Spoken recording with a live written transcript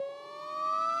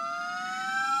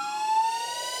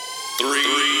3, 2, 1.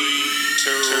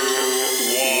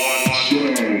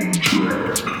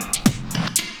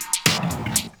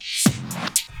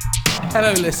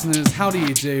 Hello listeners, how do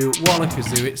you do?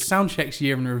 Wallakazoo, it's Soundcheck's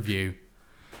Year in Review.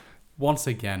 Once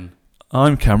again.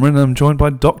 I'm Cameron and I'm joined by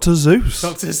Dr. Zeus.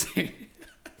 Dr. Zeus.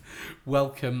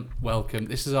 Welcome.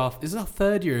 This is our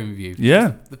third year in review.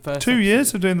 Yeah. The first 2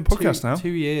 years of doing the podcast now. 2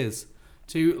 years.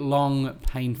 2 long,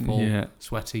 painful,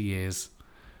 sweaty years.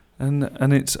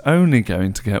 And it's only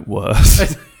going to get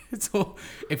worse. It's all,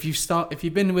 if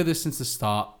you've been with us since the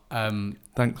start,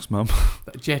 Thanks, Mum.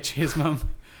 yeah, cheers, Mum.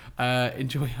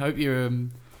 Hope you're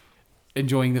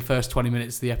enjoying the first 20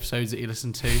 minutes of the episodes that you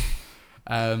listen to.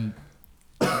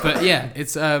 But yeah,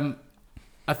 it's I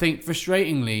think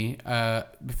frustratingly,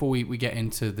 before we get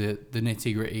into the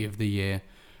nitty gritty of the year,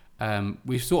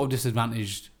 we've sort of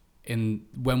disadvantaged in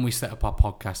when we set up our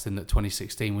podcast in that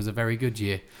 2016 was a very good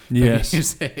year. Yes,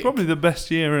 music. Probably the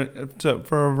best year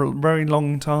for a very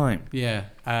long time. Yeah,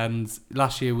 and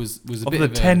last year was a of bit the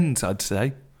of 10s, I'd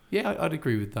say. Yeah, I'd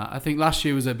agree with that. I think last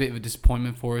year was a bit of a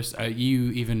disappointment for us.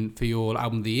 You even for your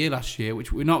album of the year last year,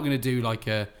 which we're not going to do like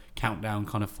a countdown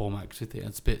kind of format because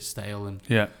it's a bit stale and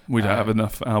we don't have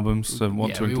enough albums to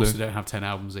want to include. We also don't have 10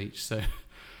 albums each. So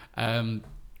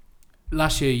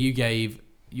last year you gave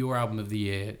your album of the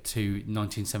year to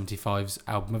 1975's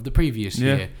album of the previous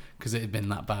year because it had been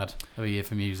that bad of a year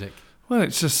for music. Well,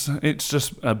 it's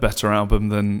just a better album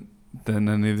than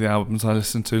any of the albums I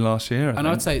listened to last year.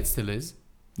 I'd say it still is.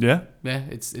 Yeah,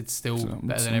 it's still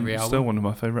better than every album. Still one of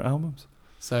my favourite albums.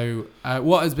 So,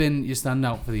 what has been your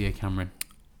standout for the year, Cameron?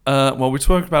 Well, we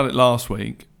spoke about it last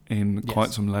week in quite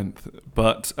some length,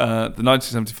 but the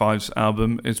 1975's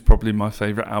album is probably my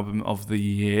favourite album of the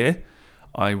year,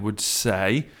 I would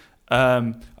say.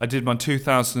 I did my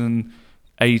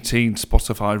 2018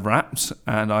 Spotify Wraps,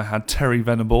 and I had Terry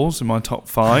Venables in my top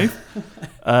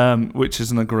 5, which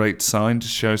isn't a great sign,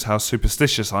 just shows how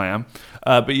superstitious I am.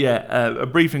 But a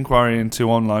brief inquiry into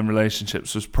online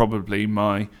relationships was probably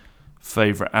my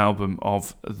favourite album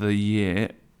of the year,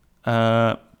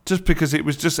 just because it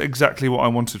was just exactly what I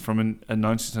wanted from a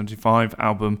 1975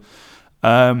 album.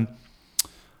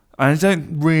 I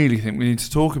don't really think we need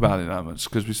to talk about it that much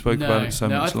because we spoke about it so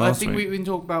much last week. I think we can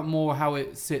talk about more how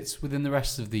it sits within the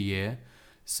rest of the year.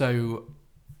 So,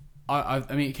 I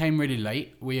mean, it came really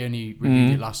late. We only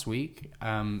reviewed it last week.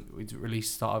 We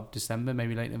released start of December,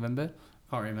 maybe late November.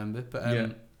 Can't remember. But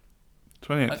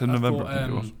 28th of November, I think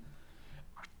it was.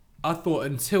 I thought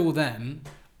until then,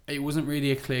 it wasn't really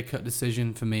a clear-cut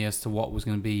decision for me as to what was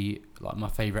going to be like my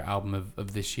favourite album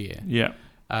of this year. Yeah.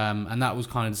 And that was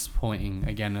kind of disappointing.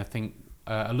 Again, I think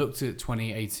I looked at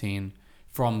 2018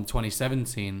 from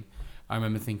 2017. I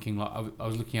remember thinking, like, I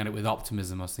was looking at it with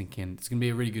optimism. I was thinking it's going to be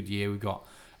a really good year. We've got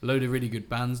a load of really good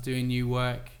bands doing new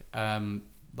work, like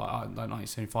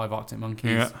 1975 Arctic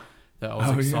Monkeys, that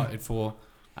I was excited for.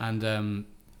 And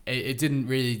it didn't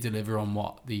really deliver on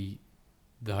what the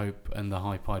hope and the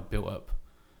hype I'd built up.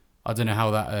 I don't know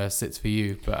how that sits for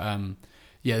you, but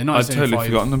the 1975... I'd totally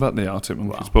forgotten about the Arctic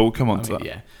Monkeys, but we'll come on to that.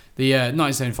 Yeah, the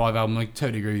 1975 album, I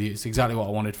totally agree with you. It's exactly what I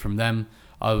wanted from them.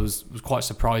 I was quite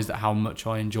surprised at how much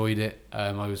I enjoyed it. I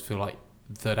always feel like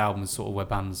the third album is sort of where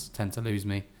bands tend to lose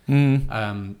me.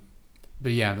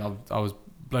 But yeah, I was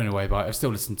blown away by it. I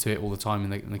still listen to it all the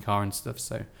time in the car and stuff.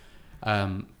 So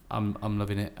I'm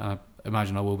loving it. I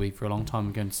imagine I will be for a long time.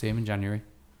 I'm going to see him in January.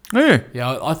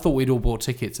 Yeah, I thought we'd all bought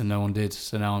tickets and no one did,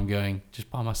 so now I'm going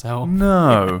just by myself.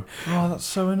 No. Oh, that's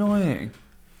so annoying.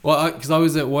 Well, because I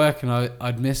was at work and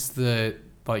I'd missed the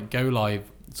go live,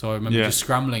 so I remember just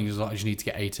scrambling, just like, I just need to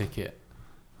get a ticket.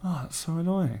 Oh, that's so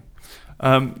annoying.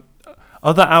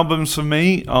 Other albums for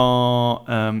me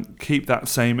are Keep That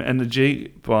Same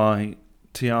Energy by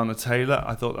Tiana Taylor.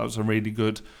 I thought that was a really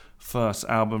good first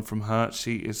album from her.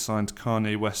 She is signed to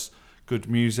Kanye West's Good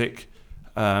Music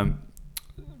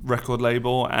record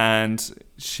label, and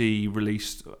she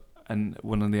released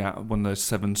one of those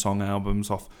 7-song albums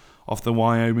off the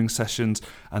Wyoming sessions,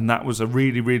 and that was a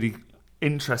really, really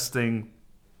interesting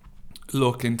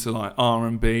look into like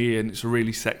R&B, and it's a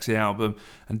really sexy album.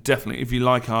 And definitely, if you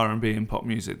like R&B and pop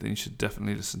music, then you should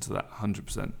definitely listen to that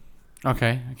 100%.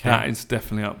 Okay. That is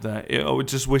definitely up there. I would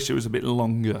just wish it was a bit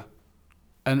longer.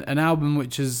 An album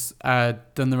which has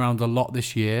done the round a lot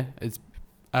this year. It's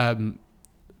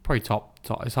probably top.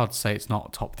 It's hard to say it's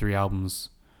not top 3 albums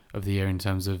of the year in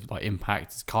terms of like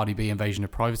impact. It's Cardi B, Invasion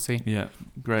of Privacy. Yeah,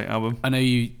 great album. I know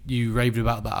you raved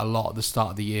about that a lot at the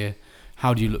start of the year.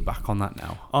 How do you look back on that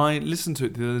now? I listened to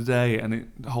it the other day and it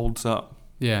holds up.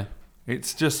 Yeah.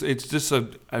 It's just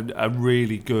a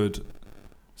really good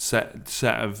set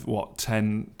of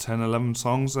 10, 11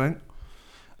 songs, I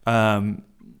think.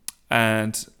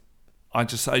 and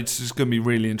it's just going to be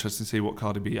really interesting to see what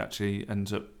Cardi B actually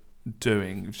ends up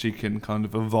doing. If she can kind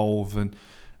of evolve and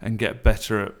get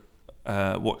better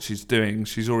at what she's doing.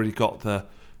 She's already got the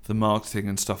marketing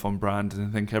and stuff on brand, and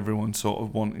I think everyone's sort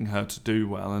of wanting her to do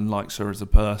well and likes her as a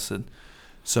person.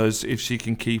 So if she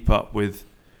can keep up with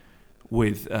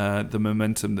the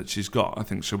momentum that she's got, I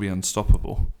think she'll be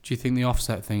unstoppable. Do you think the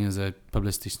Offset thing is a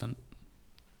publicity stunt?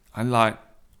 I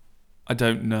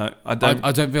don't know. I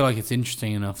don't feel like it's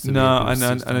interesting enough. To no, be a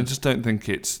publicity and I just don't think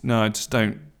it's. No, I just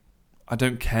don't. I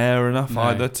don't care enough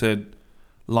either to.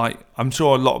 Like, I'm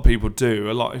sure a lot of people do.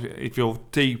 A lot, if you're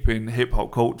deep in hip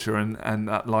hop culture and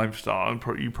that lifestyle,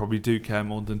 you probably do care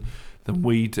more than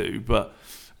we do. But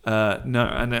no,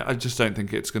 and I just don't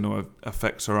think it's going to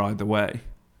affect her either way.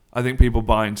 I think people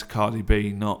buy into Cardi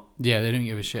B, not they don't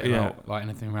give a shit about like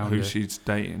anything around who she's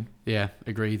dating. Yeah,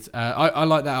 agreed. I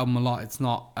like that album a lot. It's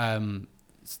not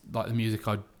it's like the music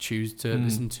I'd choose to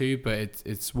listen to, but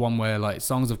it's one where like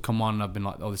songs have come on and I've been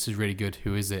like, oh, this is really good.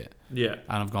 Who is it? Yeah.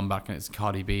 And I've gone back and it's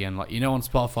Cardi B, and like, you know, on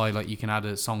Spotify, like you can add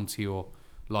a song to your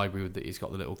library with it's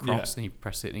got the little cross and you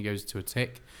press it and it goes to a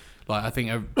tick. Like, I think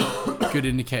a good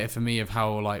indicator for me of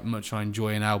how like much I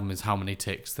enjoy an album is how many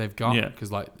ticks they've got.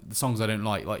 Because like the songs I don't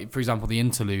like for example, the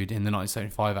interlude in the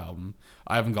 1975 album,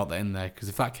 I haven't got that in there because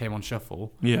if that came on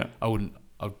shuffle,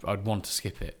 I'd want to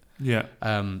skip it. Yeah.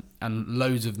 And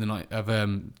loads of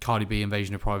Cardi B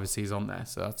Invasion of Privacy is on there,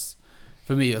 so that's,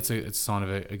 for me, it's a sign of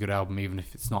a good album, even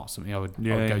if it's not something I would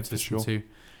go to listen to.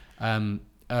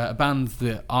 A band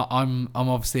that I'm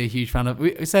obviously a huge fan of.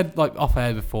 We said like off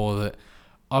air before that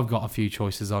I've got a few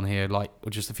choices on here, like, or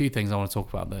just a few things I want to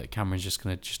talk about that Cameron's just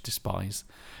going to just despise.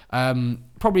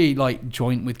 Probably like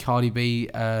joint with Cardi B,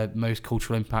 most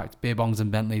cultural impact, Beer Bongs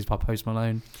and Bentleys by Post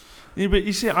Malone. Yeah, but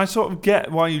you see, I sort of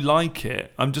get why you like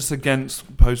it. I'm just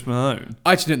against Post Malone.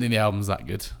 I actually don't think the album's that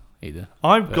good either.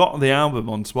 I've got the album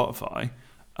on Spotify.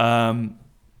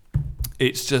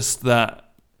 It's just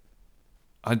that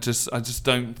I just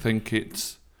don't think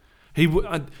it's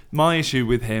my issue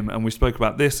with him, and we spoke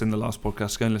about this in the last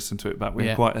podcast. Go and listen to it back. We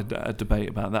had quite a debate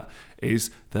about that.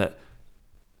 Is that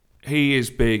he is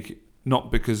big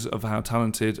not because of how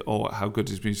talented or how good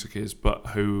his music is, but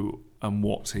who and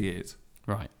what he is.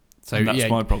 Right. So and that's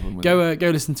my problem with it. Go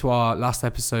listen to our last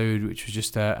episode, which was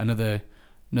just another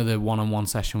one-on-one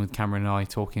session with Cameron and I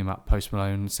talking about Post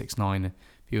Malone, 6ix9ine, a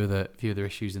few other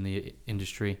issues in the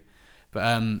industry.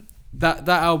 But that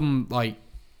album, like,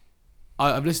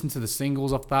 I've listened to the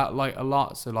singles off that like a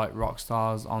lot. So like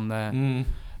Rockstar's on there,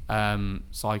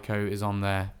 Psycho is on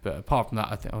there. But apart from that,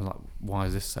 I was like, why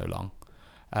is this so long?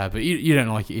 But you don't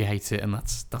like it, you hate it, and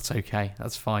that's okay.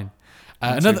 That's fine.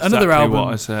 Another album.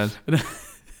 What I said.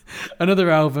 Another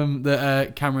album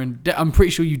that Cameron, I'm pretty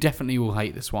sure you definitely will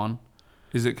hate this one.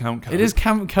 Is it Camp Cope? It is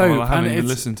Camp Cope. I haven't even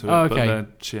listened to it, but they're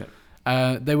shit.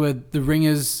 They were The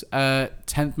Ringers'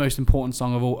 10th most important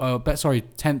song of all.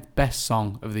 10th best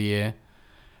song of the year.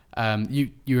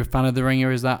 You're a fan of The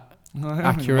Ringer? Is that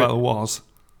accurate? Well, it was.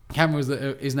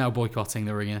 Cameron is now boycotting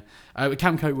The Ringer.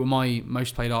 Camp Cope were my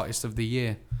most played artist of the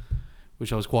year,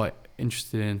 which I was quite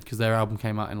interested in because their album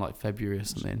came out in like February or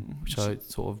something, which I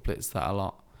sort of blitzed that a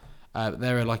lot.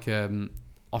 They're like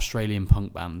Australian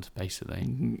punk band,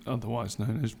 basically. Otherwise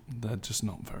known as, they're just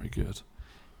not very good.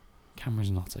 Cameron's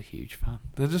not a huge fan.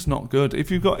 They're just not good. If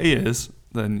you've got ears,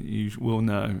 then you will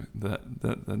know that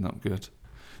they're not good.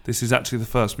 This is actually the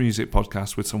first music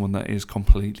podcast with someone that is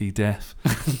completely deaf.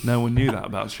 No one knew that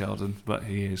about Sheldon, but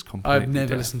he is completely deaf. I've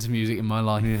never listened to music in my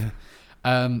life.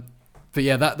 Yeah. But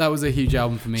yeah, that was a huge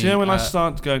album for me. Do you know when I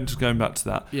started going back to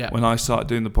that? Yeah. When I started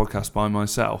doing the podcast by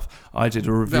myself, I did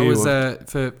a review. That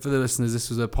was for the listeners. This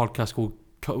was a podcast called,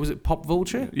 was it Pop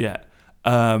Vulture? Yeah.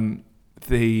 I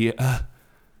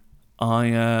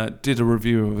did a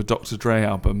review of a Dr. Dre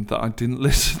album that I didn't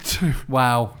listen to.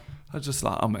 Wow. I was just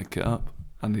like, I'll make it up.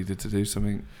 I needed to do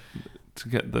something to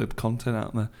get the content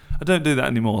out there. I don't do that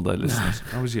anymore, though, listeners.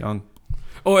 I was young.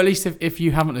 Or at least if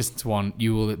you haven't listened to one,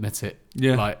 you will admit it.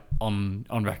 Yeah. Like on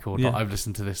record. Yeah. Like, I've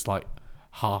listened to this like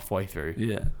halfway through.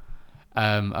 Yeah.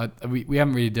 We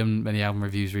haven't really done many album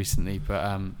reviews recently, but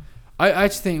I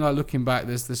actually think, like, looking back,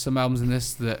 there's some albums in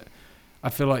this that I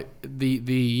feel like the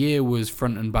year was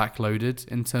front and back loaded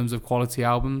in terms of quality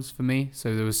albums for me.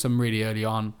 So there was some really early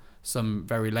on, some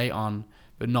very late on,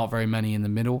 but not very many in the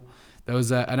middle. There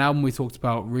was an album we talked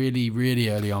about really, really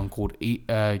early on called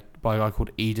by a guy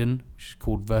called Eden, which is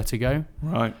called Vertigo.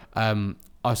 Right.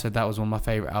 I said that was one of my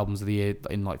favourite albums of the year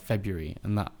in like February,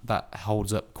 and that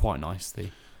holds up quite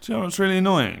nicely. Do you know what's really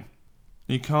annoying?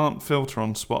 You can't filter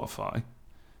on Spotify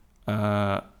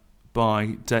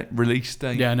by release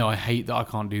date. Yeah, no, I hate that I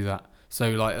can't do that. So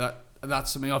like that,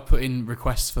 that's something I've put in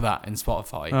requests for that in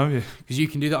Spotify. Oh yeah. Because you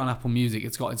can do that on Apple Music.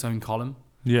 It's got its own column.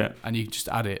 Yeah. And you just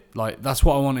add it. Like, that's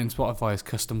what I want in Spotify is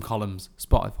custom columns.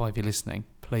 Spotify, if you're listening,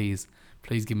 please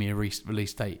give me a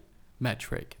release date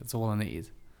metric. That's all I need.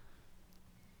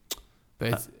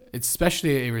 But it's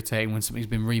especially irritating when something's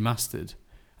been remastered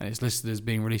and it's listed as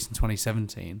being released in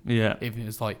 2017. Yeah. Even if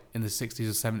it's like in the 60s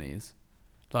or 70s.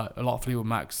 Like, a lot of Fleetwood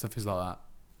Mac stuff is like that.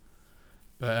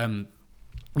 But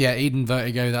yeah, Eden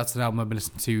Vertigo, that's an album I've been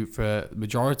listening to for the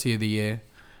majority of the year,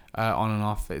 on and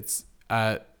off. It's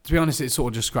to be honest, it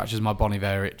sort of just scratches my Bon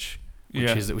Iver itch,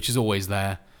 which is always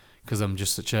there, because I'm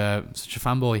just such a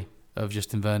fanboy of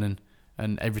Justin Vernon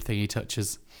and everything he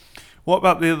touches. What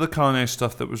about the other Kanye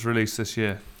stuff that was released this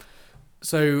year?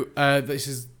 So this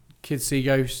is Kids See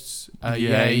Ghosts,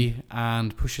 Ye,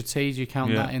 and Pusha T. Do you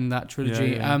count that in that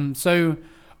trilogy? Yeah. So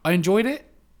I enjoyed it.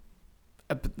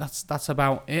 But that's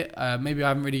about it. Maybe I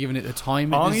haven't really given it the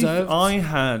time it deserved. I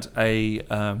had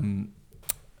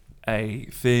a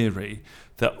theory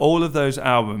that all of those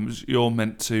albums you're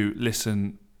meant to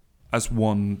listen as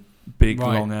one big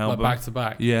long album, like back to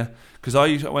back. Yeah, because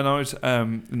when I was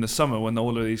in the summer when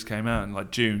all of these came out in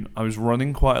like June, I was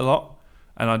running quite a lot,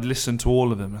 and I'd listen to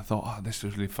all of them. And I thought, oh, this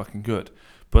is really fucking good.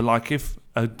 But like if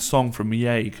a song from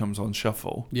Ye comes on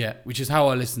shuffle, yeah, which is how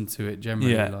I listen to it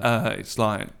generally. Yeah, it's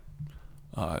like.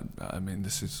 I mean,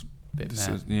 this is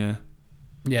yeah.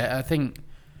 Yeah, I think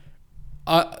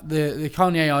the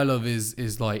Kanye I love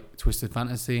is like Twisted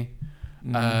Fantasy,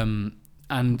 and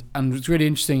it's really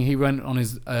interesting. He went on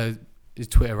his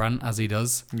Twitter rant, as he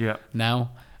does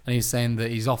now, and he's saying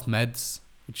that he's off meds,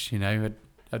 which I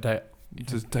don't.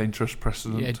 It's a dangerous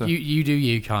precedent. Yeah, you do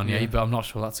you, Kanye, but I'm not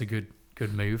sure that's a good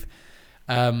move.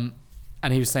 And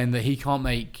he was saying that he can't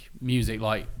make music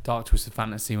like Dark Twisted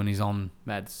Fantasy when he's on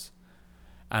meds.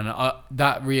 And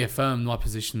that reaffirmed my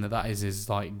position that is his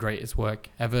like greatest work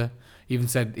ever.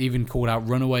 Even called out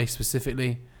Runaway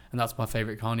specifically, and that's my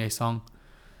favorite Kanye song.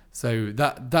 So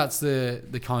that's the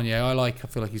Kanye I like. I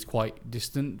feel like he's quite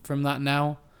distant from that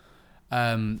now.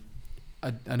 I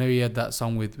know he had that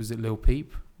song with, was it Lil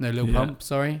Peep? No, Lil Pump.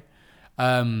 Sorry.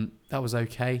 That was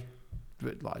okay,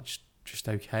 but like just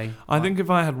okay. I think if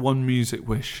I had one music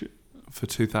wish for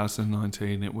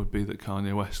 2019, it would be that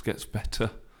Kanye West gets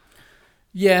better.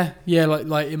 Yeah,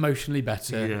 like emotionally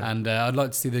better, and I'd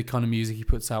like to see the kind of music he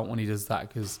puts out when he does that,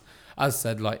 because, as I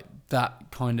said, like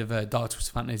that kind of Dark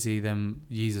Twisted Fantasy, then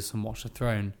Jesus and Watch the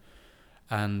Throne,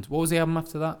 and what was the album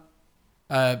after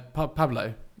that?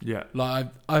 Pablo. Yeah, like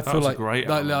I feel like great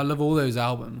like album. I love all those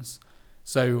albums,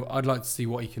 so I'd like to see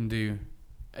what he can do.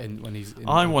 When he's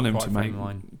I want him to make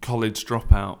College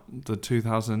Dropout, the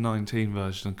 2019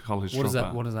 version of College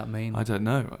Dropout. What does that mean? I don't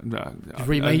know.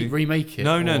 Remake it?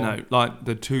 No. Like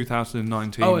the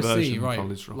 2019 version of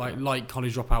College Dropout. Like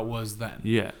College Dropout was then.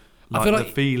 Yeah. I feel like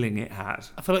the feeling it had.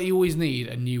 I feel like you always need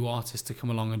a new artist to come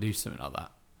along and do something like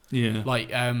that. Yeah.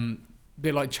 Like a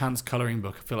bit like Chance Colouring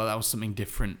Book. I feel like that was something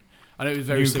different. I know it was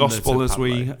very New similar Gospel to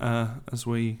as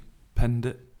we penned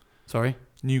it. Sorry?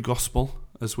 New Gospel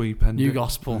as we penned it. New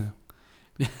Gospel.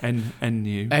 Yeah.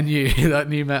 NU. NU, that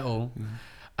new metal.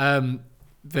 Yeah.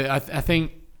 But I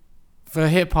think for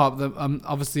hip hop,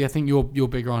 obviously I think you're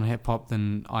bigger on hip hop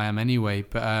than I am anyway.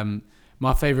 But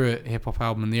my favourite hip hop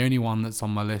album, and the only one that's on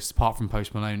my list apart from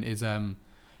Post Malone, is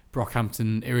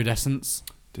Brockhampton Iridescence.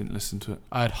 Didn't listen to it.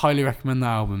 I'd highly recommend that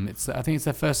album. I think it's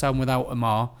their first album without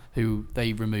Amar, who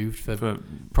they removed for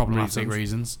problematic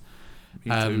reasons.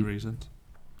 Me too reasons.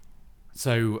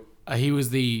 So he was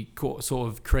the sort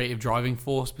of creative driving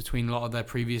force between a lot of their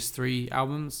previous 3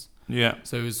 albums. Yeah.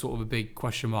 So it was sort of a big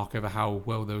question mark over how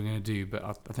well they were going to do. But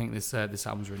I think this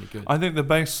album's really good. I think the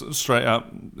best straight up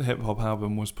hip hop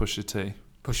album was Pusha T.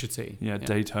 Pusha T. Yeah,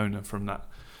 Daytona from that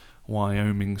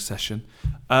Wyoming session.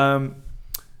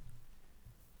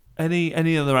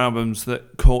 Any other albums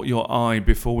that caught your eye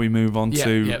before we move on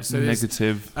to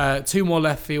negative? 2 more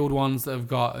left field ones that have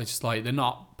got, it's just like, they're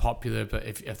not popular, but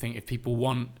I think if people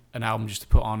want an album just to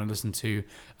put on and listen to,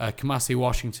 Kamasi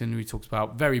Washington, we talked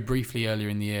about very briefly earlier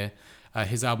in the year,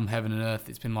 his album Heaven and Earth,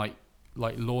 it's been like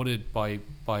lauded by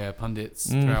pundits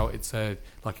throughout. It's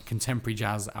like a contemporary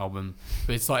jazz album,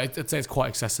 but it's like, I'd say it's quite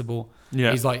accessible.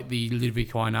 Yeah. He's like the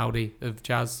Ludwig Einaudi of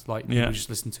jazz, like people just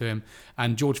listen to him.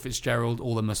 And George Fitzgerald,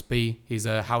 All There Must Be, he's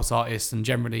a house artist, and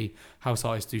generally house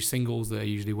artists do singles that are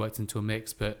usually worked into a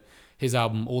mix, but his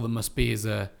album All There Must Be is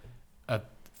a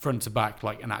front to back,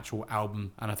 like an actual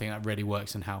album, and I think that really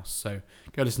works in house. So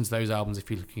go listen to those albums if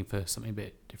you're looking for something a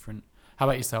bit different. How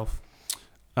about yourself?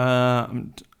 I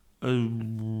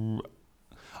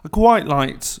quite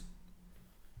liked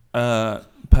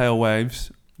Pale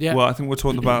Waves. Yeah. Well, I think we're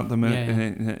talking about them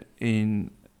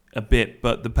in a bit,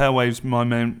 but the Pale Waves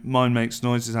Mind Makes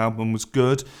Noises album was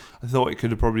good. I thought it could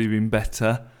have probably been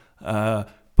better,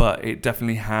 but it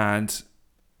definitely had.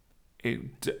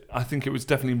 I think it was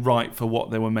definitely right for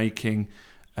what they were making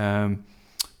at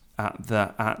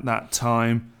that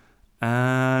time,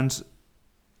 and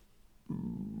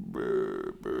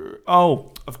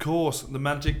of course, the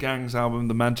Magic Gang's album,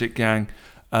 The Magic Gang.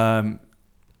 I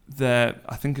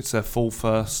think it's their full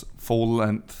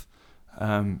length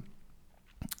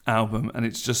album, and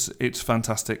it's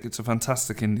fantastic. It's a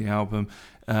fantastic indie album.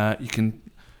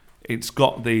 It's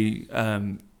got the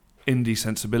indie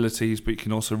sensibilities, but you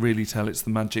can also really tell it's the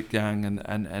Magic Gang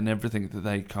and everything that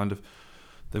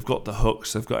they've got the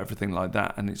hooks, they've got everything like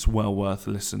that, and it's well worth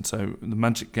a listen. So the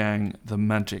Magic Gang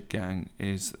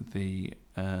is the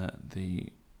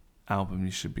album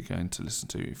you should be going to listen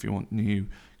to if you want new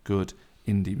good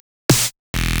indie.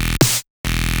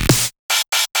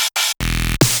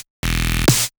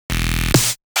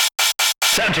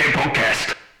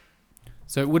 Podcast.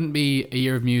 So it wouldn't be a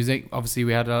year of music. Obviously,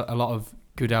 we had a lot of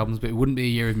good albums, but it wouldn't be a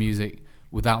year of music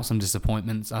without some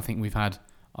disappointments. I think we've had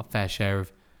a fair share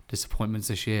of disappointments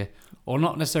this year, or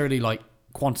not necessarily like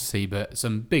quantity, but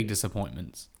some big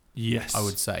disappointments. Yes, I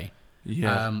would say.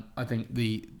 Yeah. I think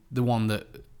the one that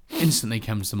instantly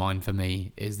comes to mind for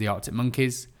me is the Arctic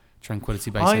Monkeys,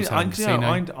 Tranquility Base Hotel and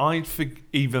Casino. I'd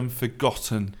even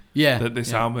forgotten that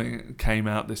this album came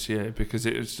out this year because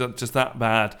it was just that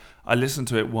bad. I listened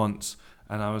to it once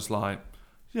and I was like,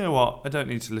 you know what? I don't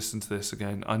need to listen to this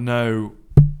again. I know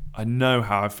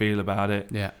how I feel about it.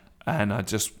 Yeah. And I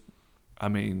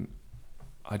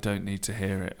don't need to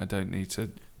hear it. I don't need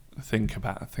to think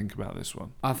about this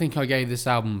one. I think I gave this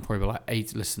album probably like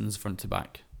 8 listens front to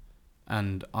back,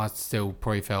 and I still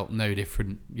probably felt no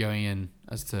different going in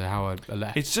as to how I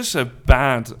left. It's just a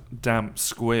bad, damp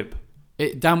squib.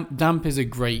 Damp is a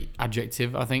great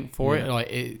adjective, I think, for it. Like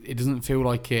it doesn't feel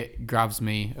like it grabs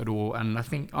me at all. And I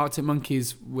think Arctic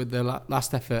Monkeys with their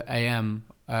last effort, AM,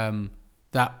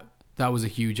 that was a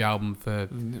huge album for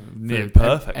near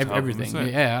perfect everything.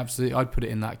 Album, yeah, absolutely. I'd put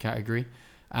it in that category.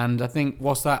 And I think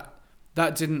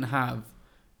that didn't have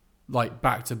like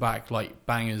back to back like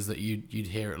bangers that you'd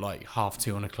hear at like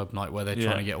 2:30 on a club night where they're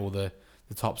trying to get all the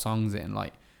top songs in.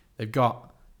 Like they've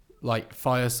got like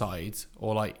Fireside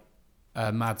or like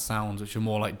Mad Sounds, which are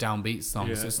more like downbeat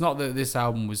songs. Yeah. It's not that this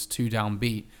album was too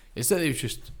downbeat. It's that it was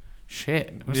just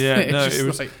shit. It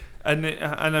was. Like, and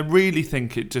I really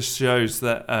think it just shows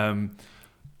that I'm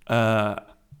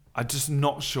just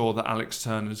not sure that Alex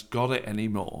Turner's got it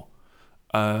anymore,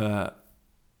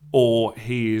 or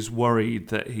he is worried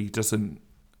that he doesn't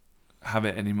have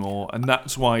it anymore, and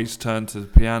that's why he's turned to the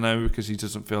piano, because he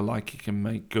doesn't feel like he can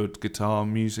make good guitar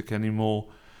music anymore.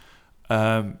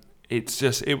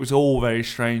 It was all very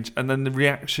strange, and then the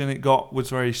reaction it got was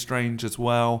very strange as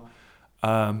well.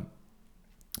 And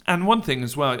one thing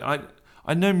as well,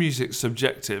 I know music's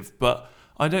subjective, but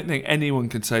I don't think anyone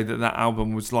can say that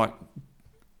album was like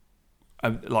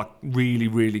really,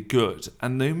 really good.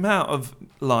 And the amount of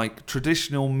like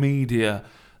traditional media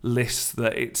lists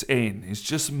that it's in is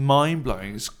just mind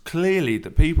blowing. It's clearly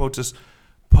that people just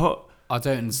put. I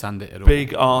don't understand it at all.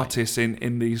 Big artists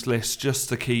in these lists just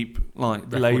to keep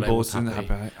like labels and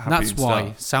happy. That's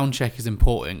why soundcheck is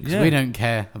important, because we don't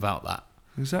care about that.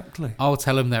 Exactly. I'll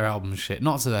tell them their album shit,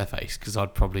 not to their face, because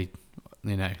I'd probably,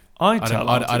 I'd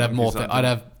have more. I'd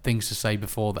have things to say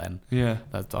before then. Yeah.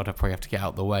 I'd probably have to get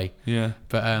out of the way. Yeah.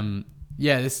 But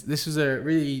this was a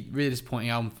really, really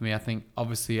disappointing album for me. I think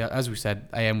obviously, as we said,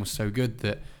 AM was so good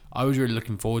that I was really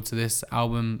looking forward to this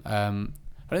album. I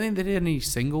don't think they did any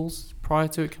singles prior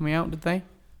to it coming out, did they?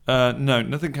 No,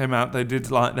 nothing came out. They did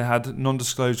they had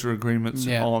non-disclosure agreements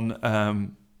on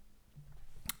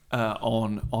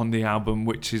the album,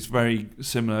 which is very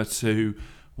similar to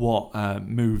what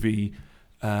movie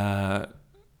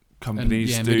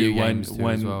companies do when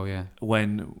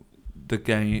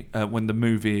the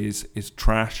movie is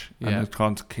trash and they're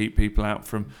trying to keep people out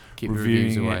from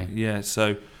reviewing it. Yeah,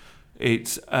 so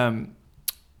it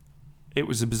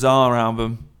was a bizarre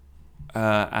album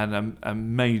and a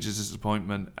major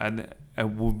disappointment, and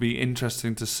it will be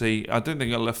interesting to see. I don't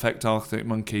think it'll affect Arctic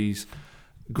Monkeys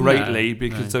greatly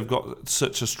because they've got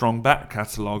such a strong back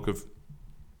catalogue of.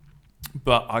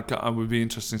 But I would be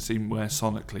interested to see where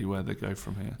they go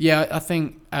from here. Yeah, I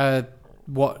think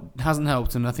what hasn't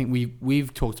helped, and I think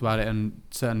we've talked about it, and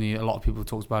certainly a lot of people have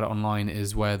talked about it online,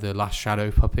 is where the Last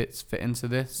Shadow Puppets fit into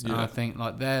this. Yeah. And I think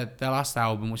like their last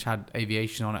album, which had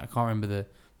Aviation on it, I can't remember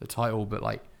the title, but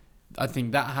like I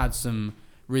think that had some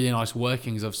really nice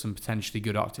workings of some potentially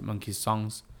good Arctic Monkeys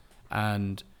songs,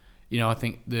 and I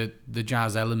think the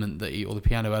jazz element or the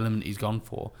piano element he's gone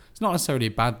for, it's not necessarily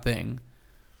a bad thing,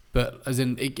 but as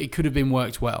in it could have been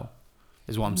worked well,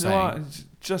 is what I'm saying.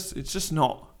 It's just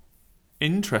not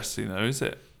interesting though, is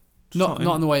it? Not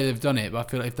in the way they've done it, but I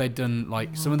feel like if they'd done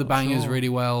like some of the bangers really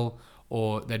well,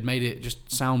 or they'd made it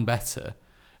just sound better,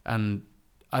 and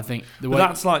I think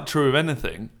that's like true of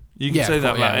anything. You can say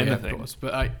that about anything. Of course.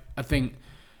 But I think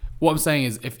what I'm saying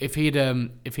is if he'd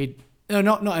no,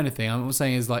 not anything. I'm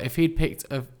saying is like if he'd picked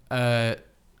if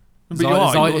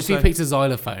he picked a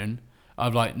xylophone,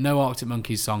 I'd like no Arctic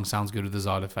Monkeys song sounds good with a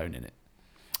xylophone in it.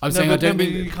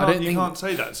 You can't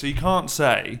say that. So you can't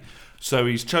say. So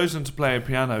he's chosen to play a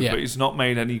piano, but he's not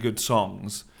made any good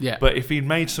songs. Yeah. But if he'd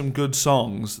made some good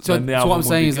songs, then the album what I'm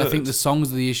saying is good. I think the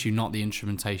songs are the issue, not the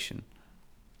instrumentation.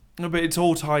 No, but it's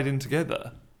all tied in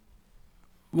together.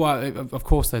 Well, of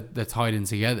course they're tied in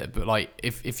together, but like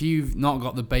if you've not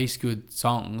got the bass good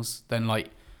songs, then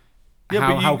like you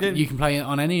can play it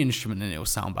on any instrument and it will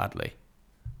sound badly.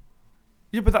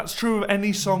 Yeah, but that's true of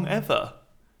any song ever.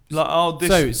 Like I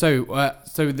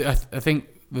think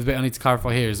the bit I need to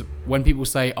clarify here is when people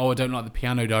say, "Oh, I don't like the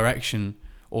piano direction"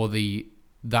 or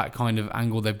that kind of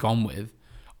angle they've gone with.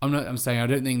 I'm saying I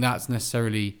don't think that's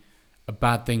necessarily a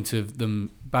bad thing for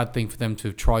them to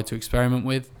have tried to experiment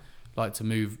with, like to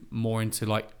move more into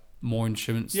like more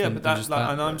instruments. Yeah, but that's like,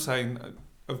 and I'm saying,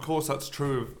 of course, that's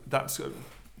true. That's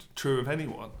true of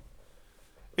anyone.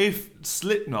 If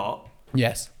Slipknot,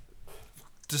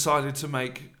 decided to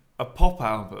make a pop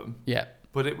album,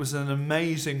 but it was an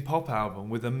amazing pop album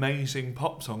with amazing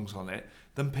pop songs on it,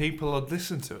 then people would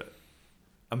listen to it,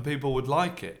 and people would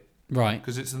like it. Right.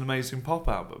 Because it's an amazing pop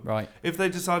album. Right. If they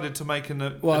decided to make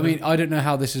I don't know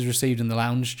how this is received in the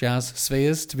lounge jazz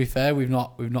spheres, to be fair. We've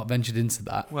not ventured into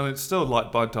that. Well, it's still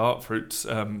like by Dark Fruits,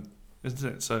 isn't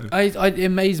it? So it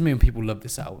amazes me when people love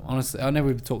this album. Honestly, I know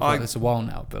we've talked about this a while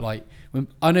now, but like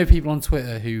I know people on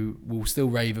Twitter who will still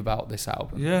rave about this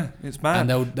album. Yeah, it's mad. And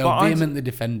they'll vehemently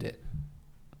defend it.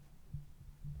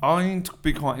 I'd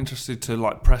be quite interested to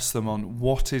like press them on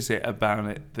what is it about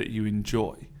it that you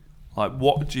enjoy. Like,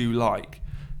 what do you like?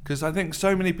 Because I think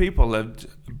so many people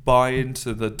buy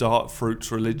into the Dark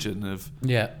Fruits religion of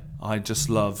I just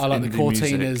love I like indie the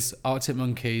Cortinas, music. Arctic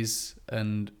Monkeys,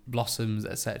 and Blossoms,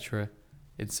 etc.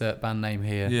 Insert band name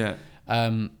here. Yeah.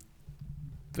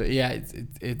 But yeah,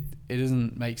 it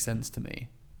doesn't make sense to me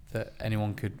that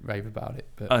anyone could rave about it.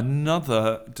 But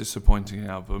another disappointing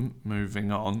album, moving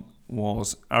on,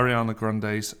 was Ariana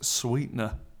Grande's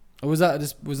Sweetener. Was that?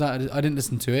 I didn't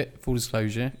listen to it. Full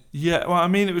disclosure. Yeah, well, I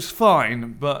mean, it was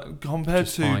fine, but compared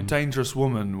to Dangerous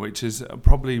Woman, which is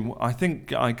probably, I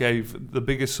think I gave the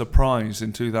biggest surprise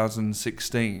in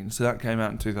 2016. So that came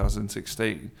out in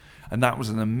 2016, and that was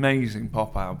an amazing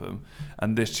pop album.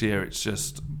 And this year, it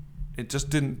just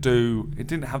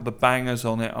didn't have the bangers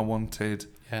on it I wanted.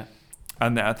 Yeah.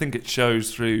 And I think it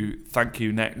shows through Thank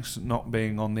You Next not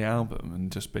being on the album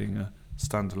and just being a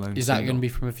standalone. Is that going to be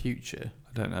from a future?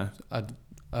 I don't know.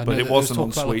 But it wasn't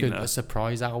on Sweetener. Like a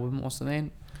surprise album or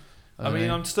something. I mean,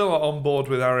 I'm still on board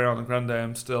with Ariana Grande.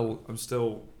 I'm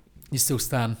still. You still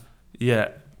stan? Yeah.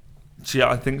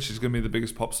 I think she's going to be the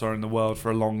biggest pop star in the world for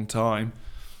a long time.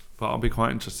 But I'll be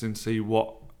quite interested to see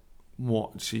what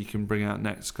she can bring out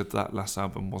next, because that last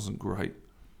album wasn't great.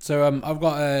 So I've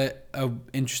got a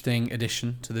interesting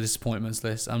addition to the disappointments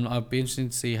list. I'd be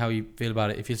interested to see how you feel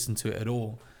about it if you listen to it at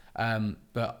all.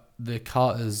 But the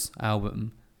Carters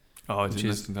album. Oh, I didn't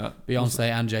listen to that.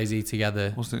 Beyonce and Jay-Z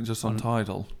together. Wasn't it just on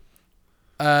Tidal?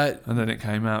 And then it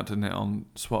came out, didn't it, on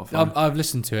Spotify? I've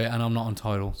listened to it and I'm not on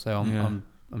Tidal, so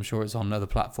I'm sure it's on other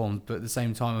platforms. But at the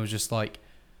same time, I was just like,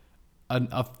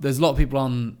 there's a lot of people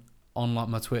on like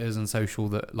my Twitters and social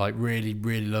that like really,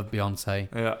 really love Beyonce.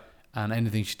 Yeah. And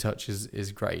anything she touches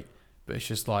is great. But it's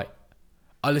just like,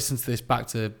 I listened to this back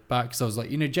to back because I was like,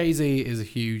 Jay-Z is a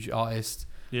huge artist.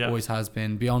 Yeah. Always has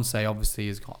been. Beyonce obviously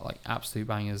has got like absolute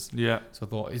bangers. Yeah. So I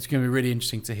thought it's going to be really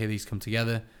interesting to hear these come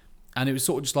together. And it was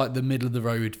sort of just like the middle of the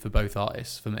road for both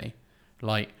artists for me.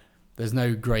 Like, there's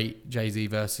no great Jay-Z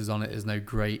verses on it. There's no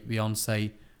great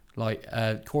Beyonce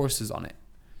choruses on it.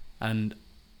 And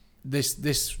this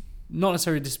not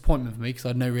necessarily a disappointment for me because I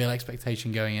had no real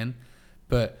expectation going in.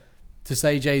 But to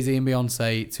say Jay-Z and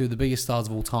Beyonce, two of the biggest stars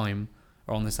of all time,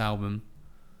 are on this album,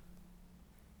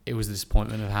 it was a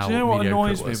disappointment of how mediocre it was. Do you know what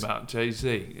annoys me about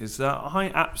Jay-Z is that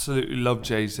I absolutely love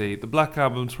Jay-Z. The Black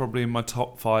Album's probably in my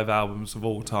top 5 albums of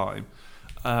all time.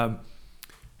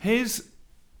 He's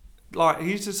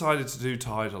decided to do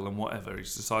Tidal and whatever.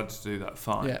 He's decided to do that,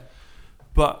 fine. Yeah.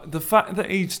 But the fact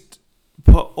that he's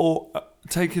put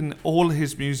taken all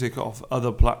his music off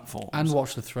other platforms and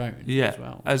Watch the Throne. Yeah,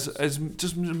 as well. as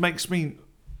just makes me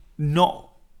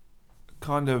not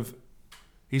kind of.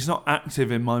 He's not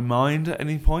active in my mind at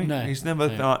any point. No, He's never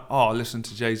like, I listen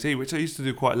to Jay-Z, which I used to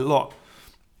do quite a lot.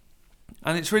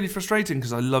 And it's really frustrating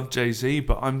because I love Jay-Z,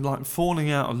 but I'm like falling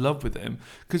out of love with him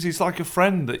because he's like a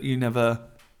friend that you never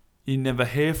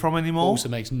hear from anymore. Also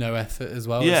makes no effort as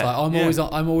well. Yeah, It's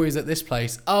like I'm always at this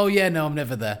place. Oh yeah, no, I'm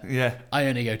never there. Yeah, I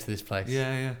only go to this place.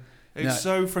 yeah. It's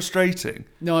so frustrating.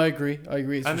 No, I agree.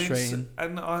 It's frustrating.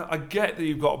 And I get that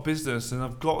you've got a business,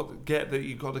 and get that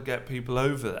you've got to get people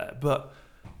over there, but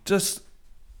just,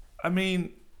 I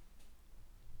mean,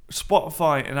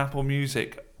 Spotify and Apple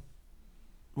Music.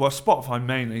 Well, Spotify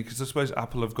mainly, because I suppose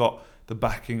Apple have got the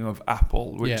backing of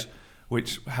Apple,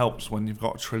 which helps when you've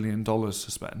got $1 trillion to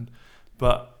spend.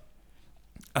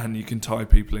 And you can tie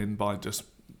people in by just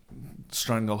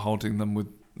strangle holding them with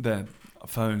their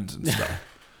phones and stuff.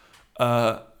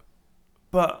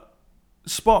 But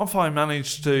Spotify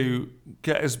managed to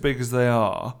get as big as they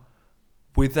are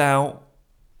without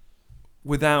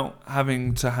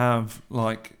having to have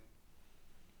like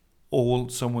all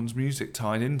someone's music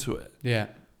tied into it. Yeah.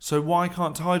 So why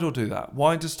can't Tidal do that?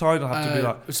 Why does Tidal have to be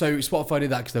like... So Spotify did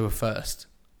that because they were first.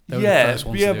 They were yeah, the first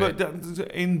ones to do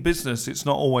but in business, it's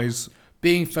not always...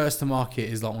 Being first to market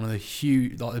is like one of the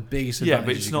the biggest advantages. Yeah,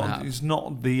 but it's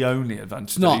not the only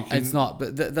advantage. It's not.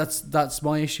 But that's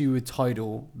my issue with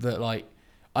Tidal. That like,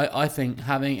 I think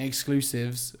having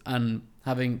exclusives and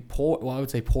having I would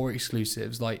say poor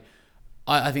exclusives. Like,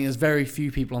 I think there's very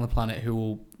few people on the planet who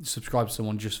will subscribe to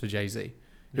someone just for Jay-Z.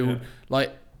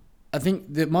 I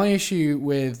think that my issue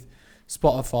with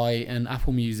Spotify and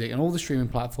Apple Music and all the streaming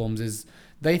platforms is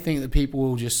they think that people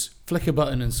will just flick a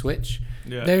button and switch.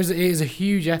 Yeah. It is a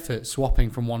huge effort swapping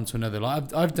from one to another.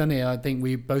 Like I've done it. I think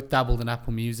we both dabbled in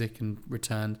Apple Music and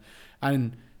returned,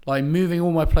 and like moving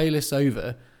all my playlists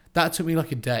over. That took me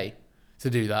like a day to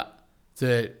do that,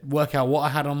 to work out what I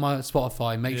had on my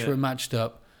Spotify, make sure it matched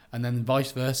up, and then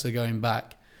vice versa going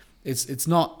back. It's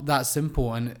not that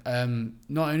simple, and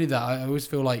not only that, I always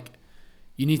feel like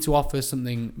you need to offer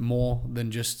something more than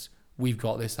just we've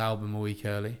got this album a week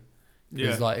early.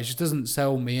 Because like it just doesn't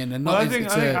sell me in. And I think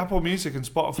Apple Music and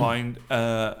Spotify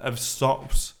have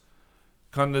stopped.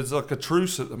 Kind of like a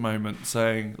truce at the moment,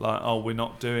 saying like, "Oh, we're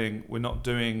not doing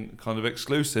kind of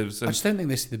exclusives." And I just don't think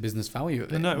they see the business value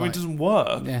of it. No, it doesn't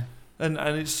work. Yeah, and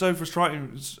it's so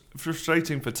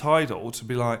frustrating for Tidal to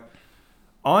be like,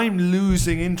 I'm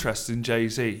losing interest in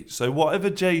Jay-Z. So whatever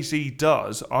Jay-Z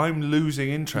does, I'm losing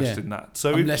interest in that.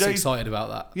 So I'm less excited about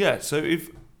that. Yeah. So if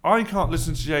I can't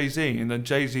listen to Jay-Z and then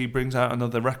Jay-Z brings out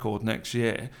another record next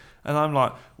year, and I'm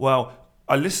like, well,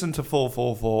 I listened to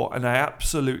 444 and I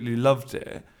absolutely loved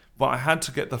it, but I had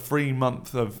to get the free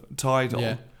month of Tidal.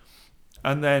 Yeah.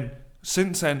 And then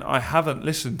since then, I haven't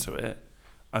listened to it.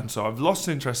 And so I've lost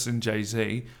interest in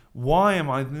Jay-Z. Why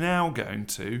am I now going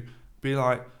to be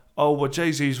like, oh, well,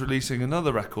 Jay-Z's releasing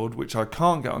another record, which I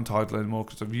can't get on Tidal anymore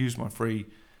because I've used my free...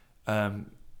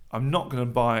 I'm not going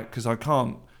to buy it because I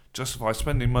can't justify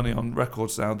spending money on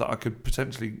records now that I could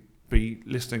potentially be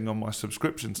listening on my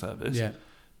subscription service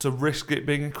to risk it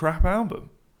being a crap album.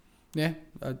 Yeah.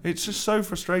 It's just so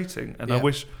frustrating, and I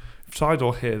wish if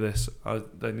Tidal hear this,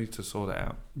 they need to sort it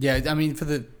out. Yeah, I mean, for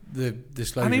the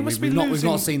disclosure, and we've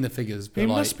not seen the figures. But he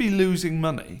must be losing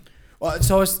money. Well,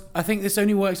 so I think this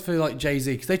only works for like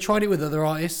Jay-Z because they tried it with other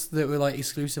artists that were like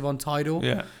exclusive on Tidal.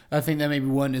 Yeah, I think they maybe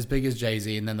weren't as big as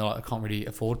Jay-Z, and then they're like, I can't really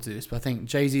afford to do this. But I think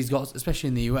Jay-Z's got, especially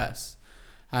in the US,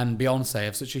 and Beyonce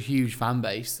have such a huge fan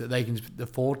base that they can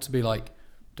afford to be like,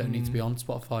 don't need to be on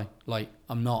Spotify. Like,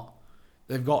 I'm not.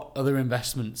 They've got other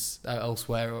investments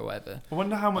elsewhere or whatever. I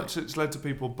wonder how much it's led to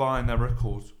people buying their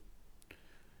records.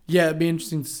 Yeah, it'd be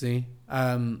interesting to see.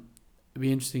 It'd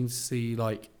be interesting to see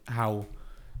like how.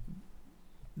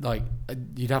 Like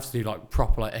you'd have to do like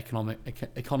proper like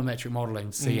econometric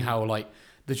modeling to see how like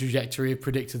the trajectory of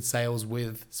predicted sales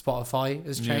with Spotify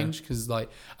has changed, because like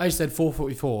I said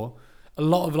 444, a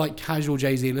lot of like casual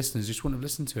Jay-Z listeners just wouldn't have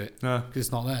listened to it because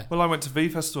it's not there. Well, I went to V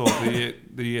Festival the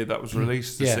year that was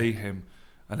released to see him,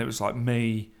 and it was like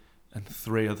me and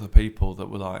 3 other people that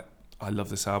were like, I love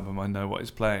this album, I know what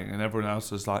it's playing, and everyone else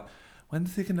was like,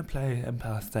 when's he going to play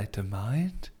Empire State of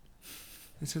Mind?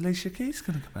 Is Alicia Keys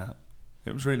going to come out?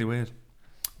 It was really weird.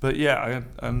 But yeah,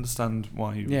 I understand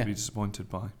why you would be disappointed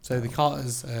by. So the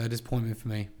Carters are a disappointment for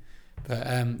me. But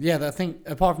I think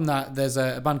apart from that, there's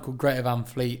a band called Greta Van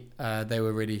Fleet. They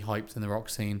were really hyped in the rock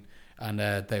scene, and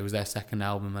they was their second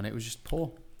album, and it was just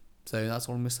poor. So that's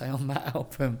all I'm going to say on that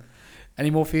album. Any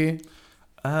more for you?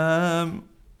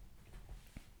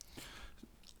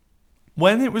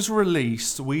 When it was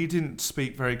released, we didn't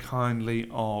speak very kindly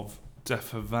of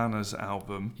Def Havana's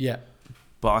album, Yeah.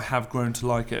 but I have grown to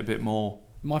like it a bit more.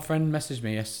 My friend messaged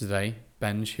me yesterday,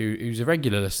 Benj, who's a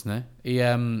regular listener. He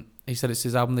said it's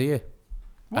his album of the year.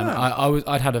 Wow. And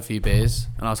I'd had a few beers,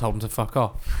 and I was told him to fuck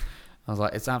off. I was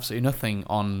like, it's absolutely nothing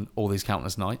on All These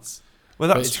Countless Nights. Well,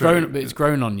 that's true. But it's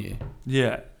grown on you.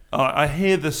 Yeah. I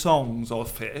hear the songs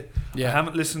of it. Yeah. I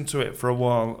haven't listened to it for a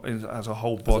while as a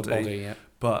whole body. Yeah.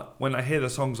 But when I hear the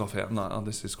songs of it, I'm like, oh,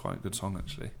 this is quite a good song,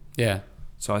 actually. Yeah.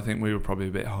 So I think we were probably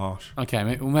a bit harsh. Okay,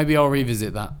 maybe I'll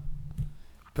revisit that.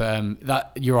 But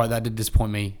that you're right, that did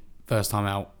disappoint me first time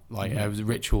out. Like, it was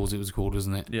Rituals, it was called,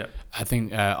 wasn't it? Yeah. I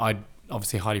think I'd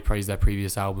obviously highly praised their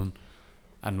previous album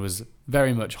and was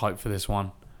very much hyped for this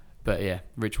one. But yeah,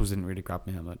 Rituals didn't really grab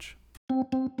me that much.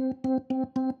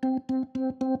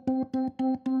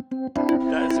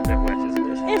 That is a bit wet,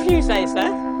 isn't it? If you say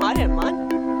so. I don't mind.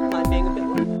 Mind being a bit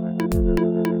wet.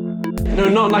 No,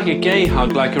 not like a gay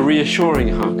hug, like a reassuring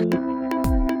hug.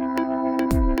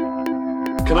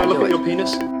 Can I look at your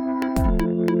penis?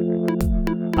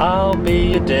 I'll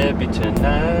be a Debbie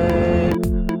tonight.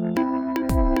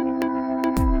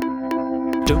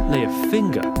 Don't lay a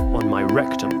finger on my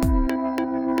rectum.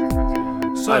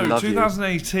 So, I love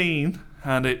 2018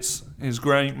 had its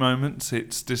great moments,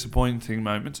 its disappointing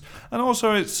moments, and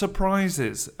also its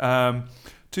surprises.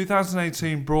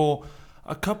 2018 brought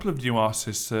a couple of new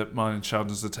artists to mine and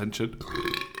Sheldon's attention.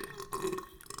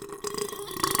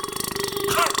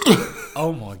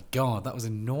 Oh my god, that was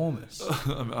enormous.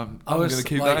 I'm going to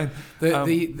keep that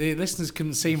in. The listeners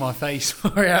couldn't see my face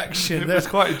reaction. It was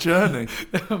quite a journey.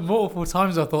 There were multiple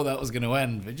times I thought that was going to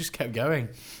end, but it just kept going.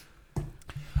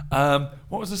 What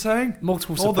was I saying?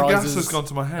 Multiple All surprises. the gas has gone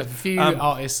to my head. A few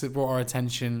artists that brought our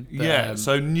attention. That,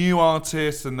 So new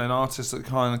artists and then artists that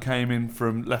kind of came in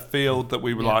from left field that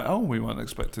we were Yeah. like, oh, we weren't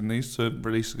expecting these to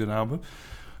release a good album.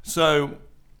 So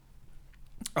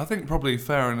I think probably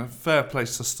fair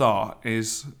place to start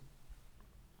is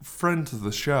friend of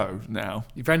the show now.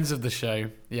 friends of the show,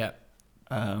 yeah.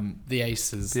 The The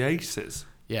Aces. Aces.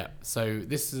 Yeah, so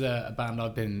this is a band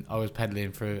I was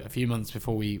peddling for a few months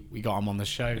before we got them on the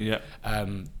show. Yeah.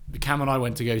 Cam and I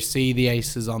went to go see the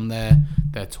Aces on their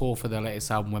tour for their latest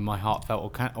album, When My Heart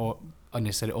Felt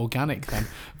Organic then,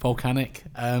 Volcanic.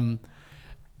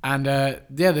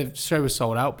 The show was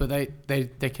sold out, but they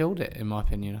killed it in my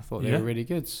opinion. I thought they were really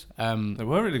good. They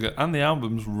were really good, and the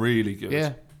album's really good.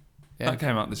 Yeah. That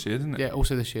came out this year, didn't it? Yeah,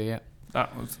 also this year. Yeah,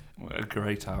 That was a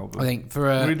great album. I think for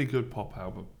a really good pop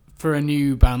album. For a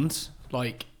new band,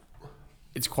 like,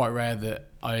 it's quite rare that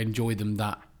I enjoy them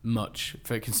that much.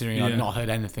 For considering I've not heard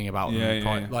anything about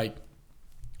them. Like,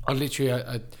 I literally,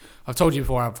 I've told you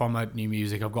before. I found my new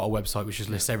music. I've got a website which just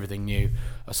lists everything new.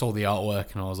 I saw the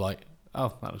artwork and I was like,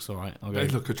 oh, that looks alright. They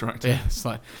look attractive. Yeah, it's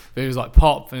like, but it was like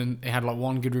pop and it had like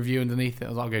one good review underneath it. I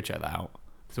was like, I'll go check that out.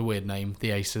 It's a weird name, The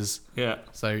Aces. Yeah.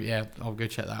 So yeah, I'll go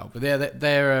check that out.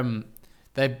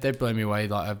 But they've blown me away.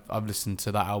 Like I've listened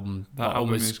to that album. That like,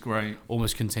 album is great.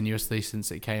 Almost continuously since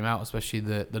it came out, especially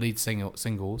the lead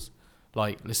singles.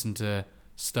 Like listen to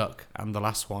Stuck and the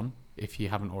last one if you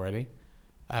haven't already,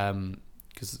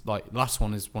 because like the last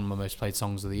one is one of my most played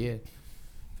songs of the year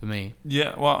for me.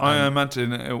 Yeah, well, I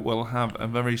imagine it will have a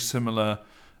very similar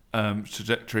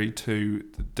trajectory to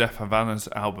the Def Havana's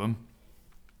album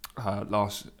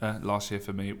last year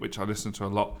for me, which I listened to a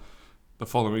lot the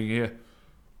following year.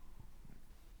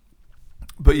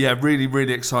 But yeah, really,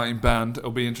 really exciting band.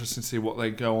 It'll be interesting to see what they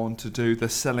go on to do. They're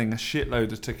selling a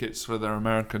shitload of tickets for their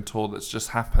American tour that's just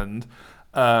happened.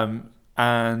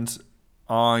 And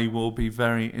I will be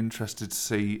very interested to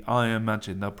see. I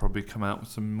imagine they'll probably come out with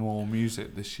some more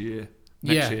music this year.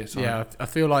 Next year, sorry. Yeah. I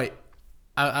feel like,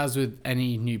 as with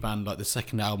any new band, like the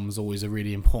second album is always a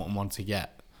really important one to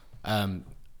get.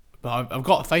 But I've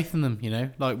got faith in them, you know.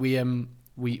 Like we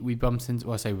bumped into.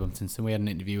 Well, I say we bumped into them. We had an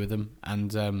interview with them,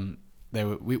 and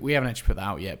we haven't actually put that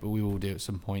out yet, but we will do at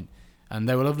some point. And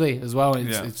they were lovely as well.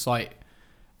 It's like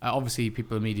obviously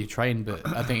people are media trained, but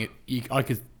I think I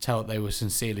could tell that they were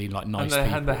sincerely like nice. And they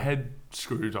people. had the head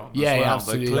screwed on. Yeah, as well.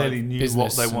 absolutely. They clearly like knew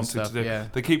what they wanted stuff, to do. Yeah.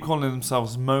 They keep calling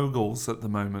themselves moguls at the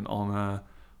moment on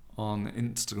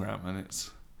Instagram, and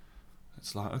it's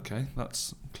like, okay,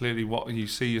 that's clearly what you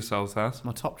see yourselves as.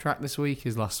 My top track this week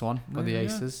is Last One by the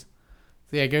Aces.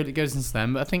 So yeah, it goes into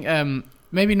them. But I think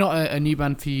maybe not a new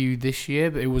band for you this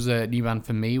year, but it was a new band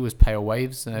for me, was Pale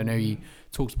Waves. I know you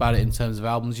talked about it in terms of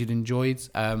albums you'd enjoyed.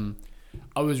 I'm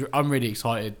really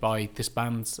excited by this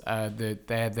band.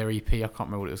 Their EP, I can't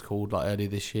remember what it was called, like earlier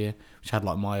this year, which had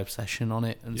like My Obsession on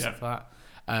it and stuff like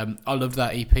that. I love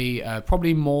that EP,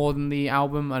 probably more than the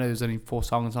album. I know there's only 4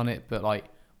 songs on it, but like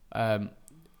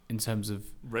in terms of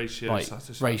ratio, like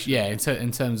satisfaction.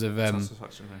 in terms of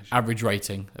Satisfaction ratio. average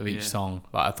rating of each song.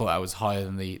 Like I thought that was higher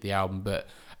than the album. But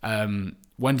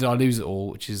When Did I Lose It All,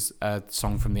 which is a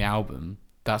song from the album,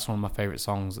 that's one of my favourite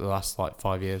songs of the last like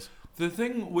 5 years. The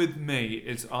thing with me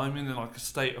is I'm in like a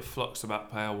state of flux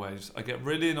about Pale Waves. I get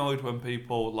really annoyed when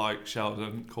people like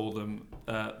Sheldon call them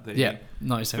the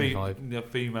 1975. the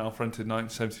female fronted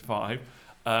 1975.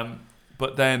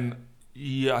 But then,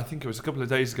 I think it was a couple of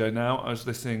days ago now, I was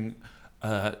listening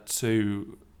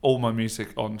to all my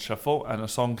music on shuffle and a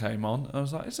song came on. And I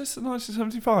was like, is this a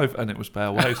 1975? And it was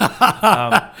Pale Waves.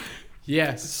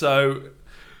 Yes. So...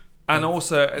 And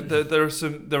also, there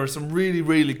are some really,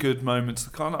 really good moments.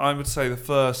 I would say the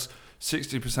first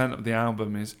 60% of the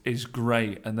album is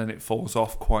great, and then it falls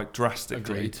off quite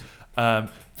drastically. Agreed.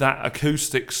 That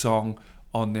acoustic song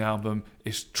on the album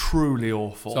is truly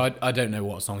awful. So I don't know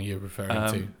what song you're referring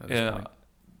to at this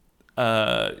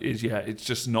point. It's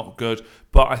just not good.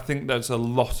 But I think there's a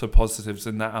lot of positives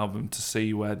in that album to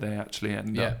see where they actually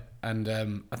end up. And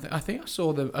I think I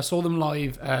saw them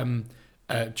live.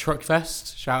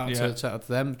 Truckfest, shout out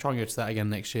to them. Try and go to that again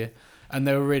next year, and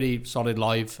they were really solid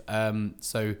live.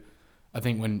 So I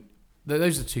think when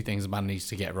those are two things a band needs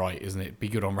to get right, isn't it? Be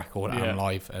good on record and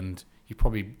live, and you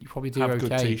probably do have okay.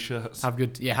 Good t-shirts. Have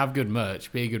good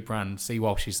merch. Be a good brand. See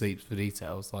While She Sleeps for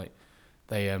details. Like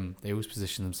they always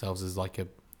position themselves as like a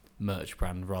merch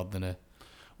brand rather than a.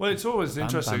 Well, it's always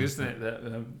interesting, isn't thing. it,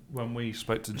 that when we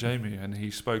spoke to Jamie and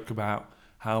he spoke about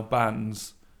how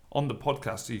bands. On the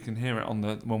podcast, you can hear it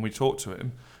when we talk to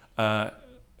him.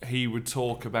 He would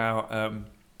talk about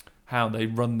how they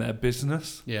run their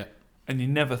business. Yeah. And you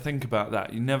never think about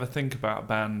that. You never think about a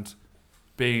band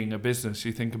being a business.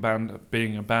 You think about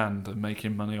being a band and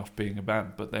making money off being a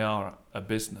band, but they are a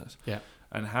business. Yeah.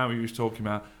 And how he was talking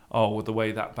about, the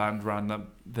way that band ran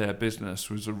their business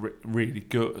was really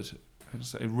good.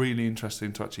 It's really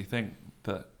interesting to actually think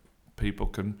that people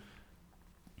can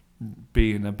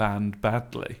be in a band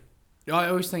badly. I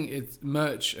always think it's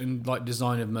merch and like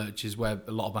design of merch is where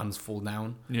a lot of bands fall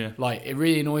down. Yeah. Like it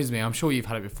really annoys me. I'm sure you've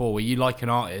had it before where you like an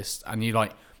artist and you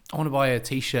like, I want to buy a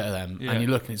t-shirt of them, and you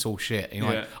look and it's all shit. And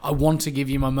you're like, I want to give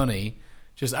you my money.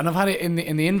 And I've had it in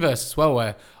the inverse as well,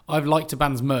 where I've liked a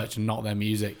band's merch and not their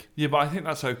music. Yeah, but I think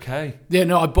that's okay. Yeah,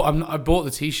 no, I bought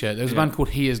the t-shirt. There was a band called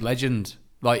He Is Legend.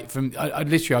 Like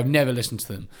I've never listened to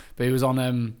them, but it was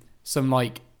on some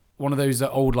like one of those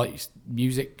old like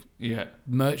music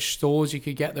merch stores you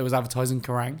could get. There was advertising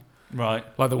Kerrang, right?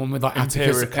 Like the one with like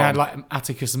Atticus, it had like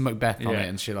Atticus and Macbeth on it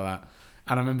and shit like that.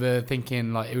 And I remember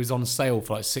thinking like it was on sale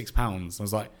for like £6. I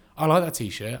was like, I like that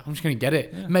t-shirt. I'm just gonna get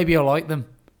it. Yeah. Maybe I'll like them,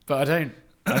 but I don't.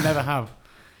 I never have.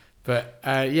 But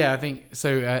I think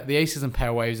so. The Aces and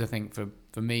Pale Waves, I think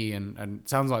for me and it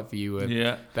sounds like for you,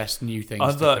 best new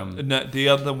things to come. No, the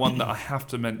other one that I have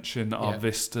to mention are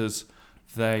Vistas.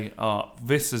 They are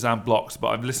Vistas and Blocks, but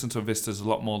I've listened to Vistas a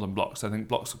lot more than Blocks. I think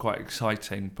Blocks are quite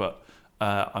exciting, but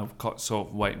I'm sort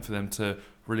of waiting for them to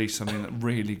release something that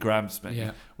really grabs me.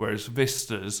 Yeah. Whereas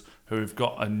Vistas, who have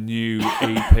got a new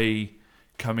EP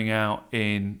coming out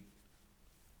in...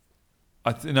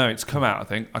 it's come out, I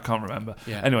think. I can't remember.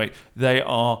 Yeah. Anyway, they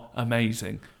are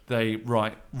amazing. They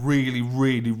write really,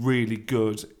 really, really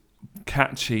good,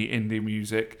 catchy indie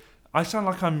music. I sound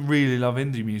like I really love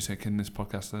indie music in this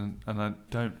podcast, and I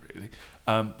don't really.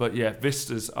 But yeah,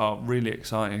 Vistas are really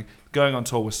exciting. Going on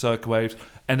tour with Circa Waves,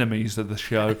 enemies of the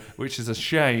show, which is a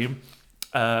shame.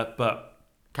 But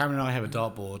Cameron and I have a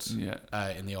dartboard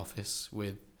in the office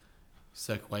with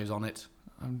Circa Waves on it.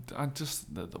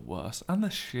 They're the worst, and they're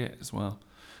shit as well.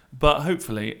 But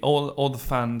hopefully, all the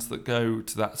fans that go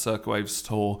to that Circa Waves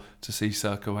tour to see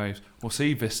Circa Waves will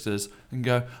see Vistas and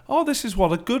go, "Oh, this is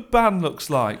what a good band looks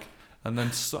like." And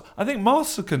then I think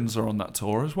Marsicans are on that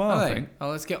tour as well. I think. Oh,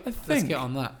 let's get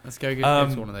on that. Let's go to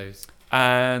one of those.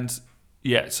 And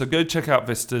so go check out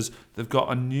Vistas. They've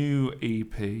got a new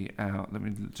EP out. Let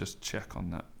me just check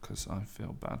on that because I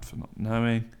feel bad for not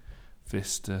knowing.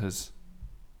 Vistas.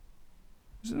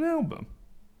 Is it an album?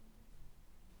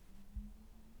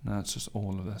 No, it's just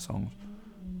all of their songs.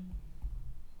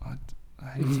 I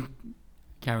hate it.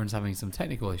 Karen's having some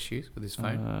technical issues with his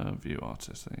phone. View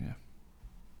artist, yeah.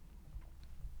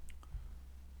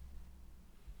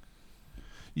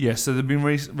 Yeah, so they've been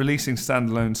releasing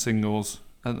standalone singles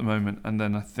at the moment, and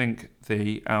then I think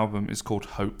the album is called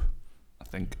Hope, I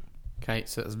think. Okay,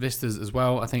 so that's Vistas as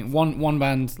well. I think one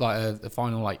band, like the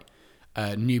final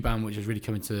new band, which has really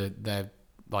come into their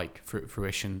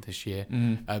fruition this year.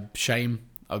 Shame.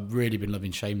 I've really been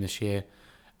loving Shame this year.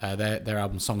 Their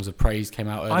album Songs of Praise came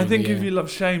out earlier I think in the if year. you love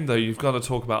Shame, though, you've got to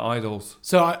talk about Idols.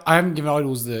 So I haven't given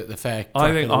Idols the fair crack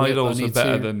I think of the whip, Idols I are need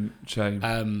better to. than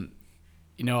Shame.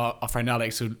 You know, our friend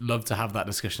Alex would love to have that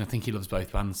discussion. I think he loves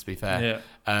both bands, to be fair.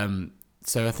 Yeah.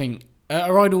 So I think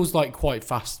are Idols like quite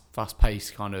fast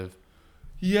paced kind of.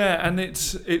 Yeah, and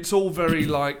it's all very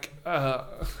like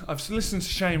I've listened to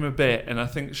Shame a bit, and I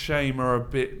think Shame are a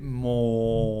bit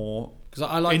more Because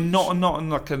I like not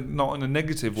in a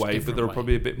negative way, but they're way.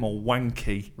 probably a bit more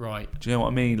wanky. Right. Do you know what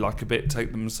I mean? Like a bit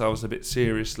take themselves a bit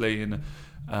seriously and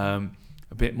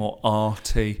a bit more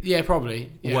arty. Yeah,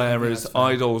 probably. Yeah, Whereas that's fair.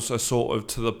 Idols are sort of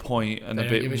to the point and They a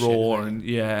don't bit give a shit, raw do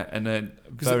they? and and then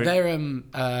Because very they're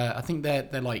I think their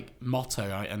like motto,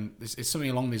 right, and it's something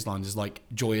along these lines, is like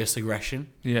joyous aggression,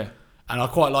 yeah. and I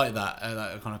quite like that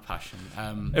kind of passion.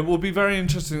 It will be very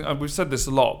interesting. We've said this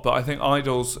a lot, but I think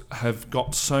Idols have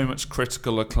got so much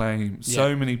critical acclaim. So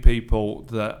Yeah. many people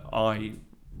that I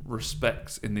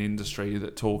respect in the industry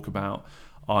that talk about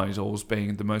Idols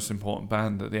being the most important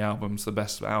band, that the album's the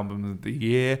best album of the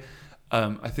year.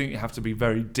 I think you have to be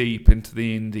very deep into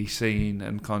the indie scene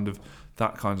and kind of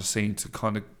that kind of scene to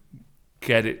kind of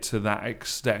get it to that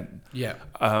extent. Yeah.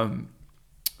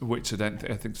 Which I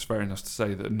think it's fair enough to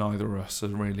say that neither of us are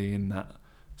really in that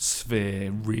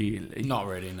sphere, really. Not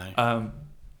really, no.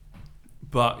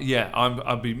 But yeah,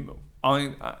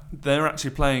 they're actually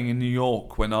playing in New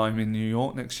York when I'm in New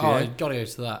York next year. Oh, I gotta go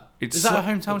to that. Is that a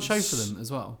hometown show for them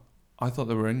as well? I thought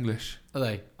they were English. Are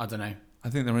they? I don't know. I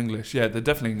think they're English. Yeah, they're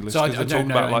definitely English. So I 'cause they don't talk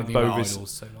know about like anything about Bovis.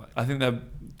 Idols, so like. I think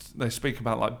they speak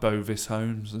about like Bovis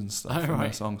homes and stuff Oh, in their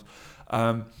right. songs.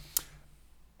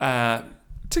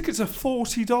 Tickets are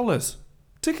 $40.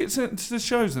 Tickets to the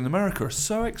shows in America are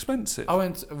so expensive. I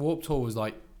went. Warped Tour was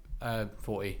like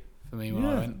 40 for me when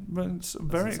I went. but it's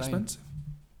very insane. expensive.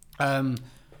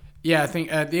 Yeah, I think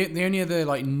the only other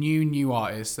like new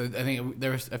artists. I think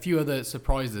there are a few other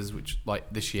surprises which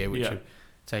like this year which Yeah. have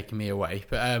taken me away.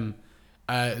 But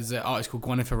there's an artist called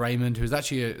Gwyneth Raymond who was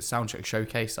actually a soundcheck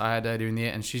showcase I had earlier in the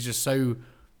year, and she's just so.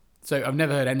 I've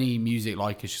never heard any music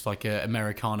like her. She's like an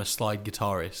Americana slide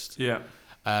guitarist. Yeah.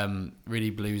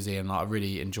 Really bluesy, and like, I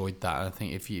really enjoyed that. And I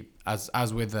think if you, as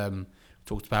with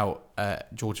talked about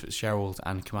George Fitzgerald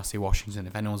and Kamasi Washington,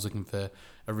 if anyone's looking for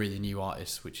a really new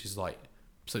artist, which is like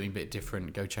something a bit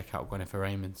different, go check out Gwyneth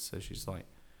Raymond. So she's like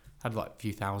had like a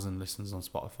few thousand listens on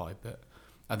Spotify, but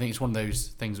I think it's one of those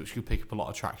things which could pick up a lot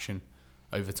of traction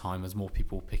over time as more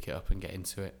people pick it up and get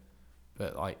into it.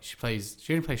 But like she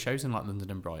only plays shows in like London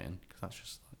and Brighton because that's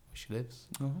just like where she lives.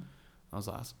 Oh. I was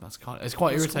like, it's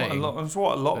quite irritating. That's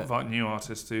what a lot of like new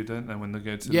artists do, don't they? When they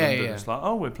go to Yeah, London, yeah. it's like,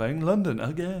 oh, we're playing London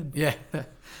again. Yeah, but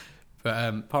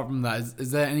apart from that,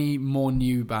 is there any more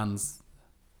new bands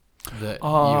that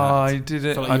I you did I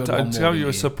it. feel like you had one I'll more tell than you a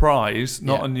you. surprise,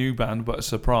 not Yeah. a new band, but a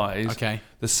surprise. Okay,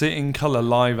 The Sitting Colour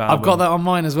live album. I've got that on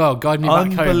mine as well. Guide Me Back Home.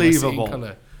 by Sitting Unbelievable.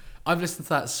 Colour. I've listened to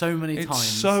that so many It's times.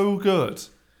 so good.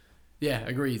 Yeah,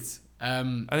 agreed.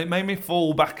 And it made me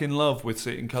fall back in love with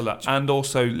Sitting Colour and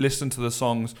also listen to the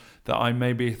songs that I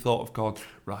maybe thought of, God,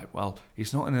 right, well,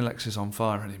 he's not in Alexis on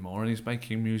Fire anymore and he's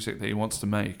making music that he wants to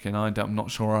make and I'm not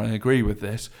sure I agree with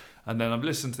this. And then I've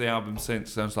listened to the album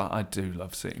since and I was like, I do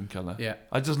love Sitting Colour. Yeah.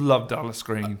 I just love Dallas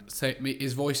Green. So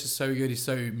his voice is so good. He's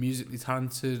so musically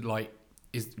talented. Like,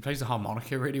 he plays the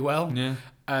harmonica really well. Yeah.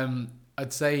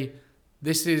 I'd say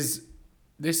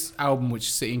this album, which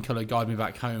is Sitting Colour, Guide Me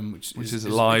Back Home, which is a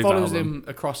live it follows album. him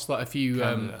across like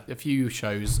Canada. a few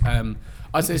shows.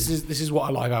 I'd say this is what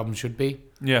a live album should be.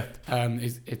 Yeah.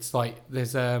 It's like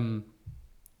there's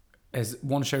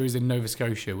one show is in Nova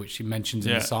Scotia, which he mentions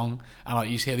in Yeah. the song, and like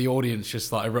you hear the audience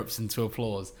just like erupts into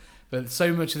applause. But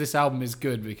so much of this album is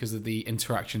good because of the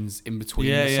interactions in between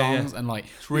Yeah, the yeah, songs, yeah. and like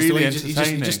It's just the way really he just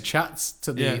entertaining. chats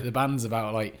to Yeah. the bands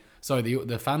about like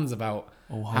the fans about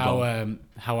Oh, how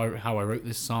I wrote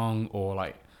this song, or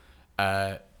like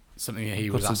something that he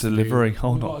was Got asked a to delivery. do.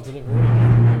 Hold We've on. got a delivery.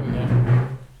 Here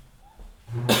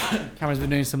we go. Cameron's been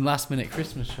doing some last minute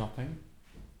Christmas shopping.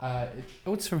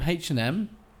 It's from H&M.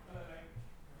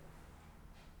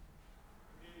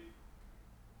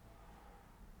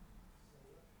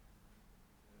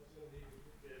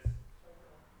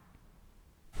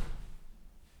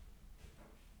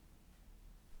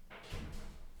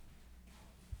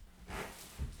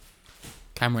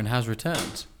 Cameron has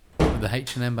returned with the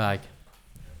H&M bag.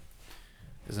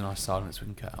 There's a nice silence we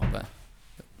can cut out there.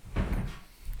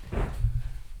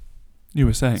 You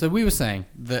were saying? So we were saying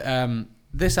that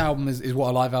this album is what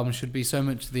a live album should be. So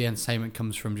much of the entertainment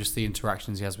comes from just the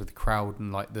interactions he has with the crowd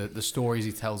and like the stories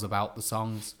he tells about the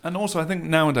songs. And also, I think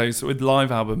nowadays with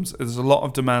live albums, there's a lot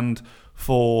of demand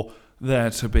for there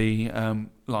to be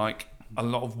like a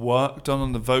lot of work done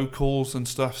on the vocals and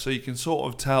stuff, so you can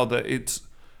sort of tell that it's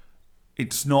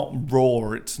not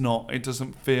raw. It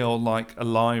doesn't feel like a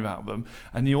live album.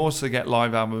 And you also get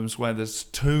live albums where there's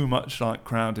too much like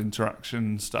crowd interaction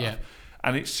and stuff. Yeah.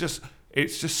 And it's just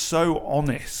so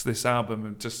honest, this album,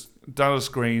 and just Dallas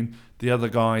Green, the other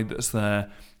guy that's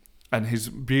there, and his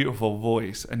beautiful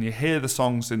voice, and you hear the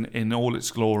songs in all its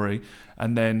glory,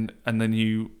 and then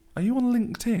you are you on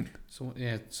LinkedIn?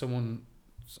 Someone.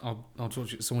 I'll talk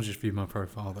to you. Someone just viewed my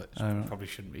profile that probably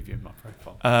shouldn't be viewing my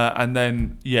profile. And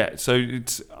then so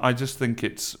I just think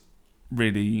it's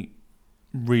really,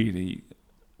 really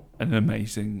an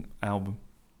amazing album.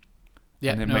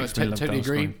 Yeah, and it no, makes me love totally Dallas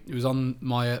agree. Green. It was on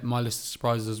my list of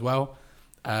surprises as well.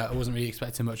 I wasn't really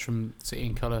expecting much from City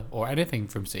and Colour or anything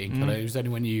from City and Colour. It was only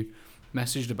when you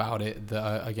messaged about it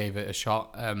that I gave it a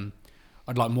shot.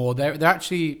 I'd like more. They're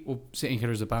actually, City and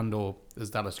Colour as a band, or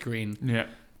as Dallas Green,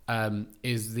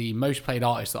 is the most played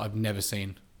artist that I've never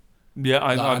seen. Yeah,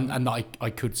 I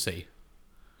could see.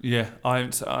 Yeah, I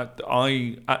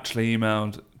actually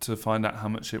emailed to find out how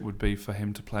much it would be for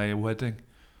him to play a wedding.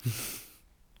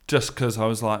 Just because I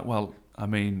was like, well, I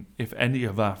mean, if any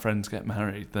of our friends get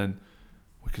married, then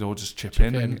we could all just chip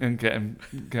in and get him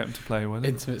to play a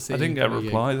wedding. Intimate City. I didn't get a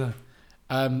reply though.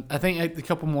 I think a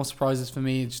couple more surprises for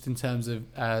me, just in terms of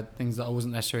things that I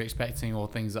wasn't necessarily expecting, or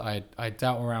things that I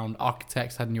doubt around.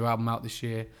 Architects had a new album out this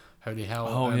year. Holy hell!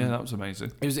 Oh yeah, that was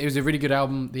amazing. It was a really good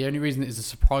album. The only reason it is a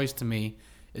surprise to me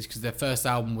is because their first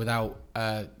album without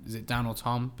is it Dan or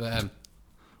Tom? But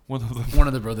one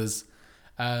of the brothers.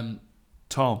 Tom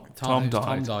died.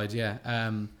 Tom died. Yeah.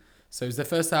 So it was their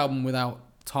first album without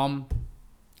Tom.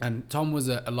 And Tom was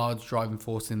a large driving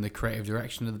force in the creative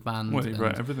direction of the band. Well, he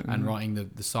wrote everything. And writing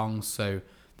the songs. So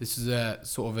this is a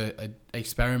sort of a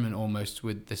experiment almost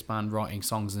with this band writing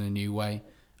songs in a new way.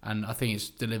 And I think it's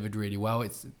delivered really well.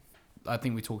 I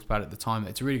think we talked about it at the time.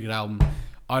 It's a really good album.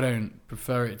 I don't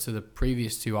prefer it to the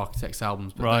previous two Architects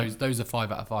albums, but those are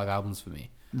 5 out of 5 albums for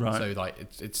me. Right. So like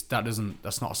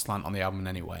that's not a slant on the album in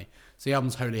any way. So the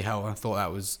album's Holy Hell, and I thought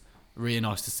that was really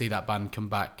nice to see that band come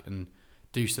back and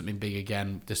do something big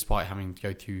again, despite having to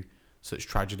go through such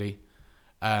tragedy.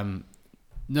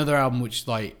 Another album which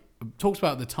like talked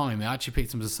about at the time, I actually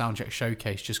picked them as a soundcheck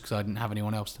showcase just because I didn't have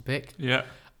anyone else to pick. Yeah.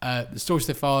 The Story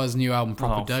So Far's new album,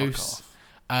 Proper Dose.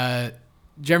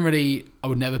 Generally, I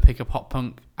would never pick a pop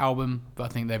punk album, but I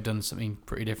think they've done something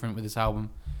pretty different with this album.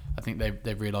 I think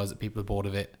they've realised that people are bored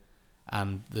of it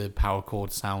and the power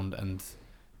chord sound, and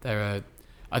I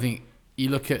think you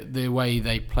look at the way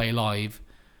they play live,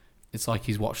 it's like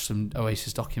he's watched some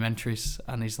Oasis documentaries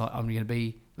and he's like, I'm going to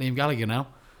be Liam Gallagher now.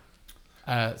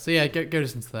 So yeah, go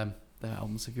listen to their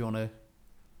albums if you want to.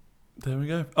 There we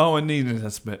go. Oh, and Nina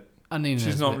Nesbitt. And Nina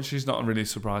Nesbitt. She's not really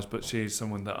surprised, but she's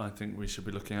someone that I think we should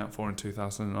be looking out for in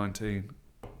 2019.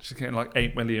 She's getting like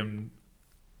 8 million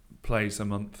plays a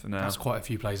month now. That's quite a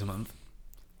few plays a month.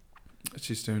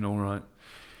 She's doing all right.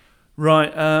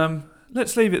 Right,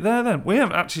 let's leave it there then. We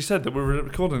haven't actually said that we're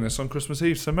recording this on Christmas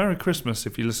Eve, so Merry Christmas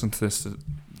if you listen to this.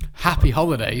 Happy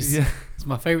holidays. Yeah. It's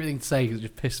my favourite thing to say because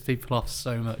it just pisses people off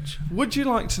so much. Would you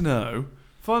like to know,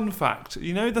 fun fact,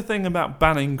 you know the thing about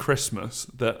banning Christmas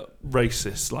that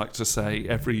racists like to say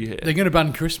every year? They're going to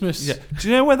ban Christmas? Yeah. Do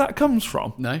you know where that comes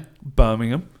from? No.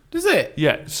 Birmingham. Does it?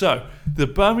 Yeah, so the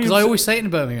Birmingham... Because I always say it in a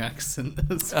Birmingham accent.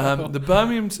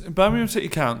 The Birmingham City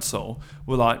Council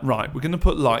were like, right, we're going to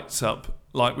put lights up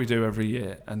like we do every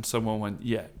year. And someone went,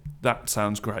 yeah, that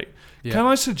sounds great. Yeah. Can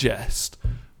I suggest,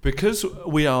 because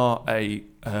we are a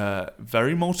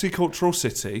very multicultural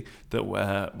city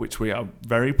which we are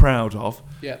very proud of,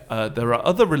 there are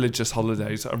other religious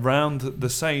holidays around the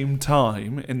same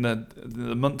time in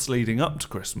the months leading up to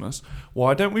Christmas.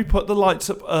 Why don't we put the lights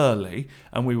up early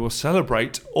and we will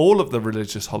celebrate all of the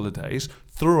religious holidays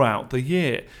throughout the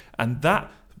year? And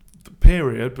that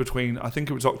period between, I think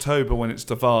it was October when it's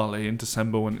Diwali and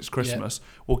December when it's Christmas,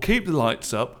 we'll keep the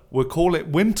lights up, we'll call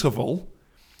it Winterval.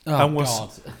 And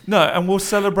we'll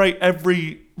celebrate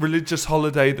every religious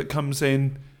holiday that comes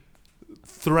in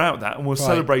throughout that, and we'll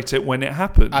celebrate it when it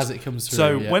happens. As it comes through.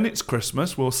 So when it's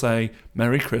Christmas, we'll say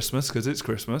Merry Christmas because it's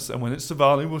Christmas, and when it's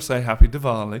Diwali, we'll say Happy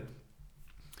Diwali.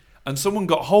 And someone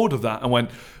got hold of that and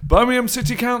went, Birmingham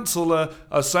City Council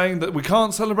are saying that we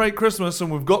can't celebrate Christmas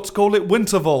and we've got to call it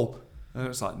Winterval. And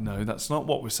it's like, no, that's not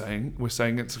what we're saying. We're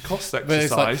saying it's a cost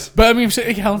exercise. Like, Birmingham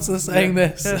City Council are saying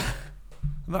this. Yeah.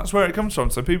 And that's where it comes from.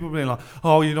 So people being like,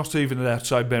 oh, you're not even allowed to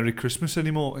say Merry Christmas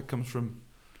anymore. It comes from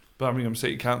Birmingham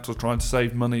City Council trying to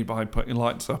save money by putting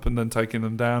lights up and then taking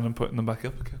them down and putting them back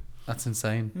up again. That's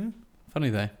insane. Yeah.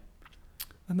 Funny though.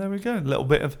 And there we go. A little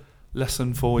bit of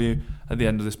lesson for you at the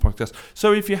end of this podcast.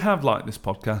 So if you have liked this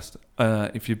podcast,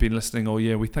 if you've been listening all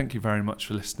year, we thank you very much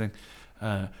for listening.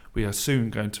 We are soon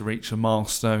going to reach a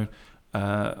milestone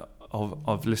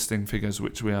of listening figures,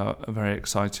 which we are very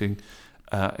excited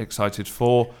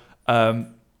for.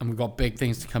 And we've got big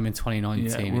things to come in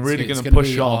 2019. Yeah, we're really going to It's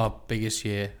push be on. our biggest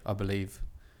year, I believe.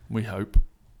 We hope.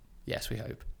 Yes, we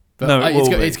hope. But No,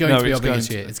 it's going to be it's our biggest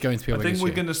going year. It's going to be our I biggest think we're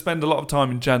year. going to spend a lot of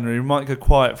time in January. We might go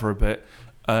quiet for a bit.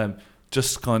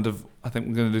 Just kind of, I think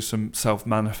we're going to do some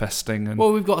self-manifesting and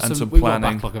Well, we've got and some planning.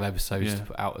 a backlog of episodes Yeah. to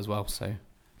put out as well.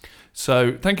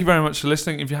 So thank you very much for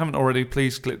listening. If you haven't already,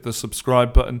 please click the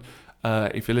subscribe button.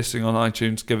 If you're listening on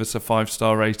iTunes, give us a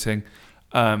 5-star rating.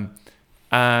 And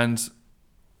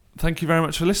thank you very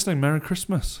much for listening. Merry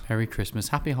Christmas. Merry Christmas.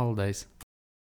 Happy holidays.